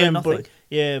imagine double or nothing.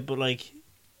 But like.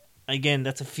 Again,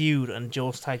 that's a feud, and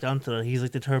Joe's tagged onto it. He's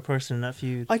like the third person in that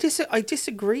feud. I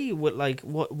disagree with like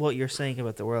what you're saying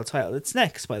about the world title. It's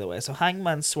next, by the way. So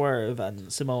Hangman Swerve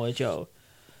and Samoa Joe,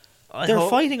 they're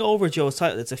fighting over Joe's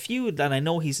title. It's a feud, and I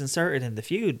know he's inserted in the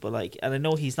feud, but like, and I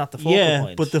know he's not the focal point.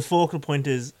 Yeah, but the focal point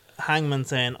is Hangman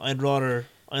saying, "I'd rather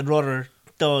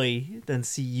die than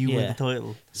see you win the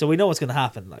title." So we know what's going to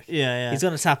happen. Like, yeah, he's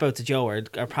going to tap out to Joe or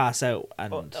pass out,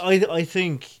 and I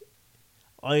think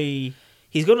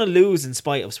he's going to lose in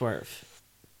spite of Swerve.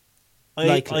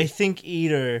 I think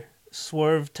either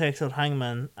Swerve takes out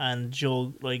Hangman and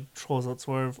Joe like throws out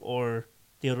Swerve, or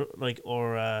the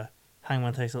other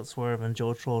Hangman takes out Swerve and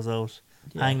Joe throws out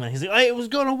Hangman. He's like, I was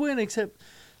gonna win except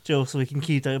Joe, so we can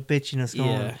keep that bitchiness going.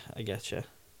 Yeah, I get you.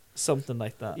 Something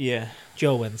like that. Yeah,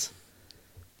 Joe wins.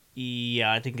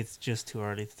 Yeah, I think it's just too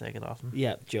early to take it off him.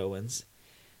 Yeah, Joe wins.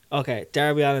 Okay,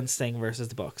 Darby Allin Sting versus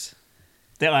the Bucks.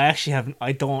 I actually haven't.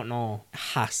 I don't know. It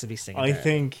has to be Sting. I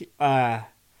think. I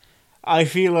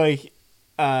feel like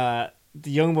the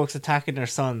Young Bucks attacking their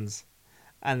sons,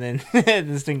 and then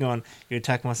this thing going, "You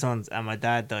attacked my sons, and my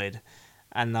dad died,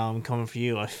 and now I'm coming for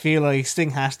you." I feel like Sting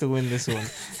has to win this one.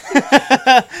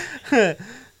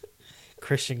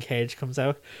 Christian Cage comes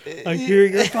out. I hear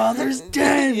your father's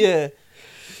dead.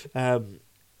 Yeah.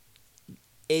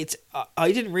 It's.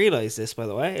 I didn't realize this, by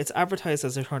the way. It's advertised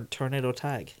as a tornado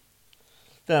tag.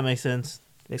 That makes sense.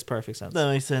 Makes perfect sense. That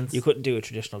makes sense. You couldn't do a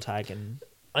traditional tag, and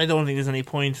I don't think there's any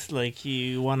point. Like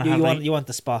you want to have, you want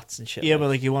the spots and shit. Yeah, but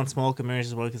like you want smoke and mirrors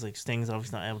as well, because like Sting's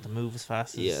obviously not able to move as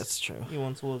fast as that's true. He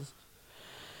once was.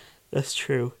 That's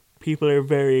true. People are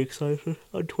very excited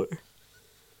on Twitter.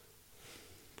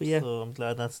 But yeah, so I'm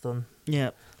glad that's done.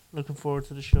 Yeah, looking forward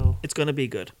to the show. It's gonna be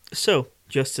good. So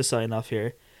just to sign off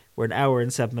here, we're an hour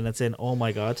and 7 minutes in. Oh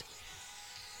my god.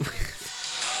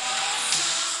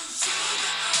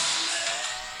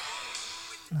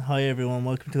 Hi everyone,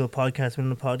 welcome to a podcast within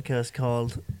a podcast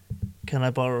called Can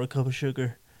I Borrow a Cup of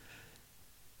Sugar?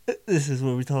 This is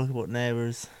where we talk about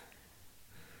Neighbours.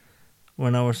 We're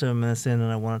an hour 7 minutes in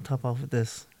and I want to top off with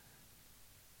this.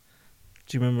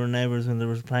 Do you remember Neighbours when there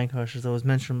was plane crashes I was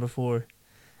mentioning before?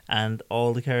 And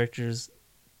all the characters,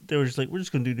 they were just like, we're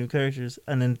just going to do new characters.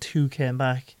 And then 2 came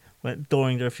back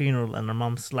during their funeral and their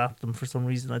mom slapped them for some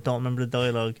reason. I don't remember the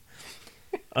dialogue.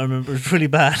 I remember it was really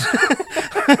bad.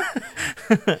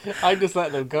 I just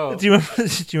let them go. Do you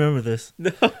remember this?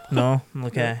 No. No?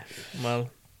 Okay. No. Well,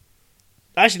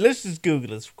 actually, let's just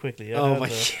Google this quickly. Oh my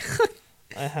god.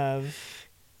 I have.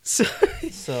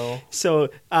 So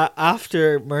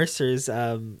after Mercer's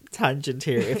tangent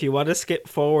here, if you want to skip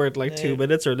forward like 2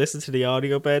 minutes or listen to the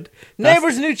audio bed,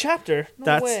 Neighbours new chapter.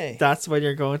 That's when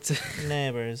you're going to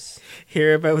Neighbours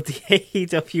hear about the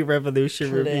AEW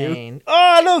Revolution review.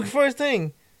 Oh look, first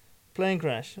thing, plane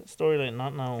crash storyline.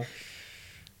 Not now.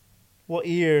 What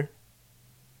year?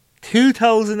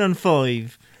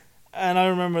 2005, and I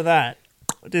remember that.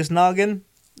 This noggin.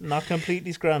 Not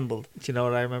completely scrambled. Do you know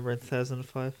what I remember in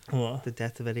 2005? What? The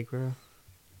death of Eddie Guerrero.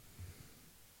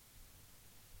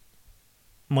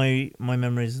 My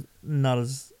memory's not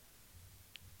as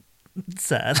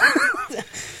sad.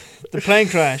 The plane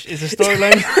crash is a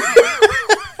storyline.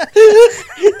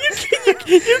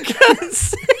 you can't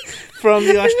say from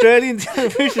the Australian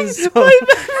television show. My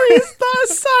memory is not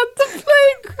sad. The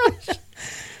plane crash.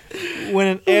 When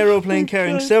an aeroplane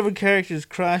carrying several characters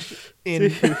crashed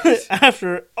in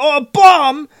after a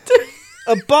bomb.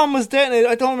 A bomb was detonated.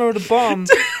 I don't remember the bomb.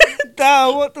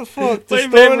 What the fuck? My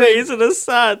memory isn't as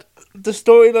sad. the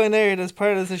storyline aired as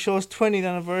part of the show's 20th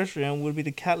anniversary and will be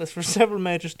the catalyst for several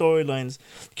major storylines.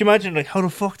 Can you imagine, like, how the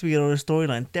fuck do we get out of the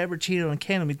storyline? Deborah cheated on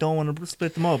Ken and we don't want to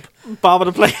split them up. Bob on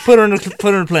the plane. Put her on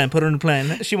the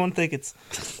plane. She won tickets.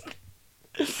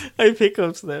 I pick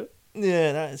ups now.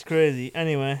 Yeah, that is crazy.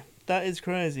 Anyway, that is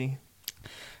crazy.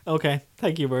 Okay,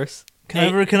 thank you, Merce.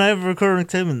 Can I have a recurring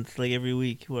segment like every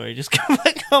week where I just come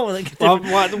back on with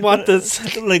like what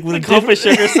does like with a a cup of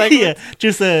sugar segment? Yeah,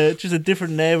 just a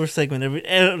different neighbour segment every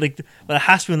like, but it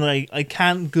has to be like I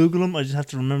can't Google them. I just have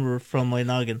to remember from my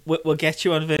noggin. We'll get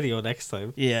you on video next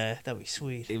time. Yeah, that'd be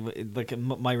sweet. Like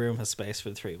my room has space for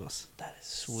the three of us. That is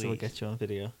sweet. So we'll get you on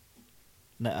video.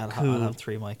 No, I'll have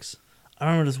 3 mics. I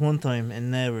remember this one time in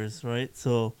Neighbours, right?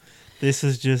 So this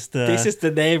is just this is the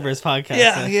Neighbours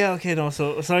podcast. Yeah, okay, no,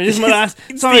 so sorry, this is my last.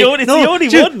 It's the only one.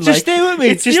 Just stay with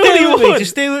me.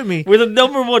 Just stay with me. We're the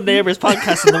number 1 Neighbours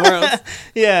podcast in the world.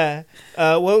 Yeah.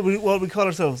 What we call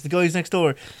ourselves? The guys next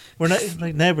door. We're not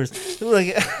like neighbours.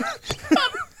 Like.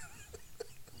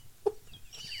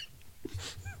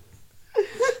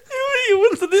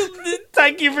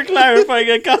 Thank you for clarifying.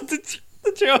 I got the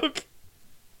joke.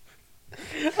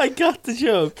 I got the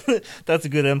joke. That's a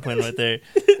good endpoint right there.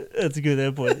 That's a good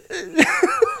endpoint.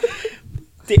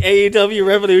 The AEW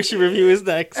Revolution review is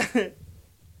next.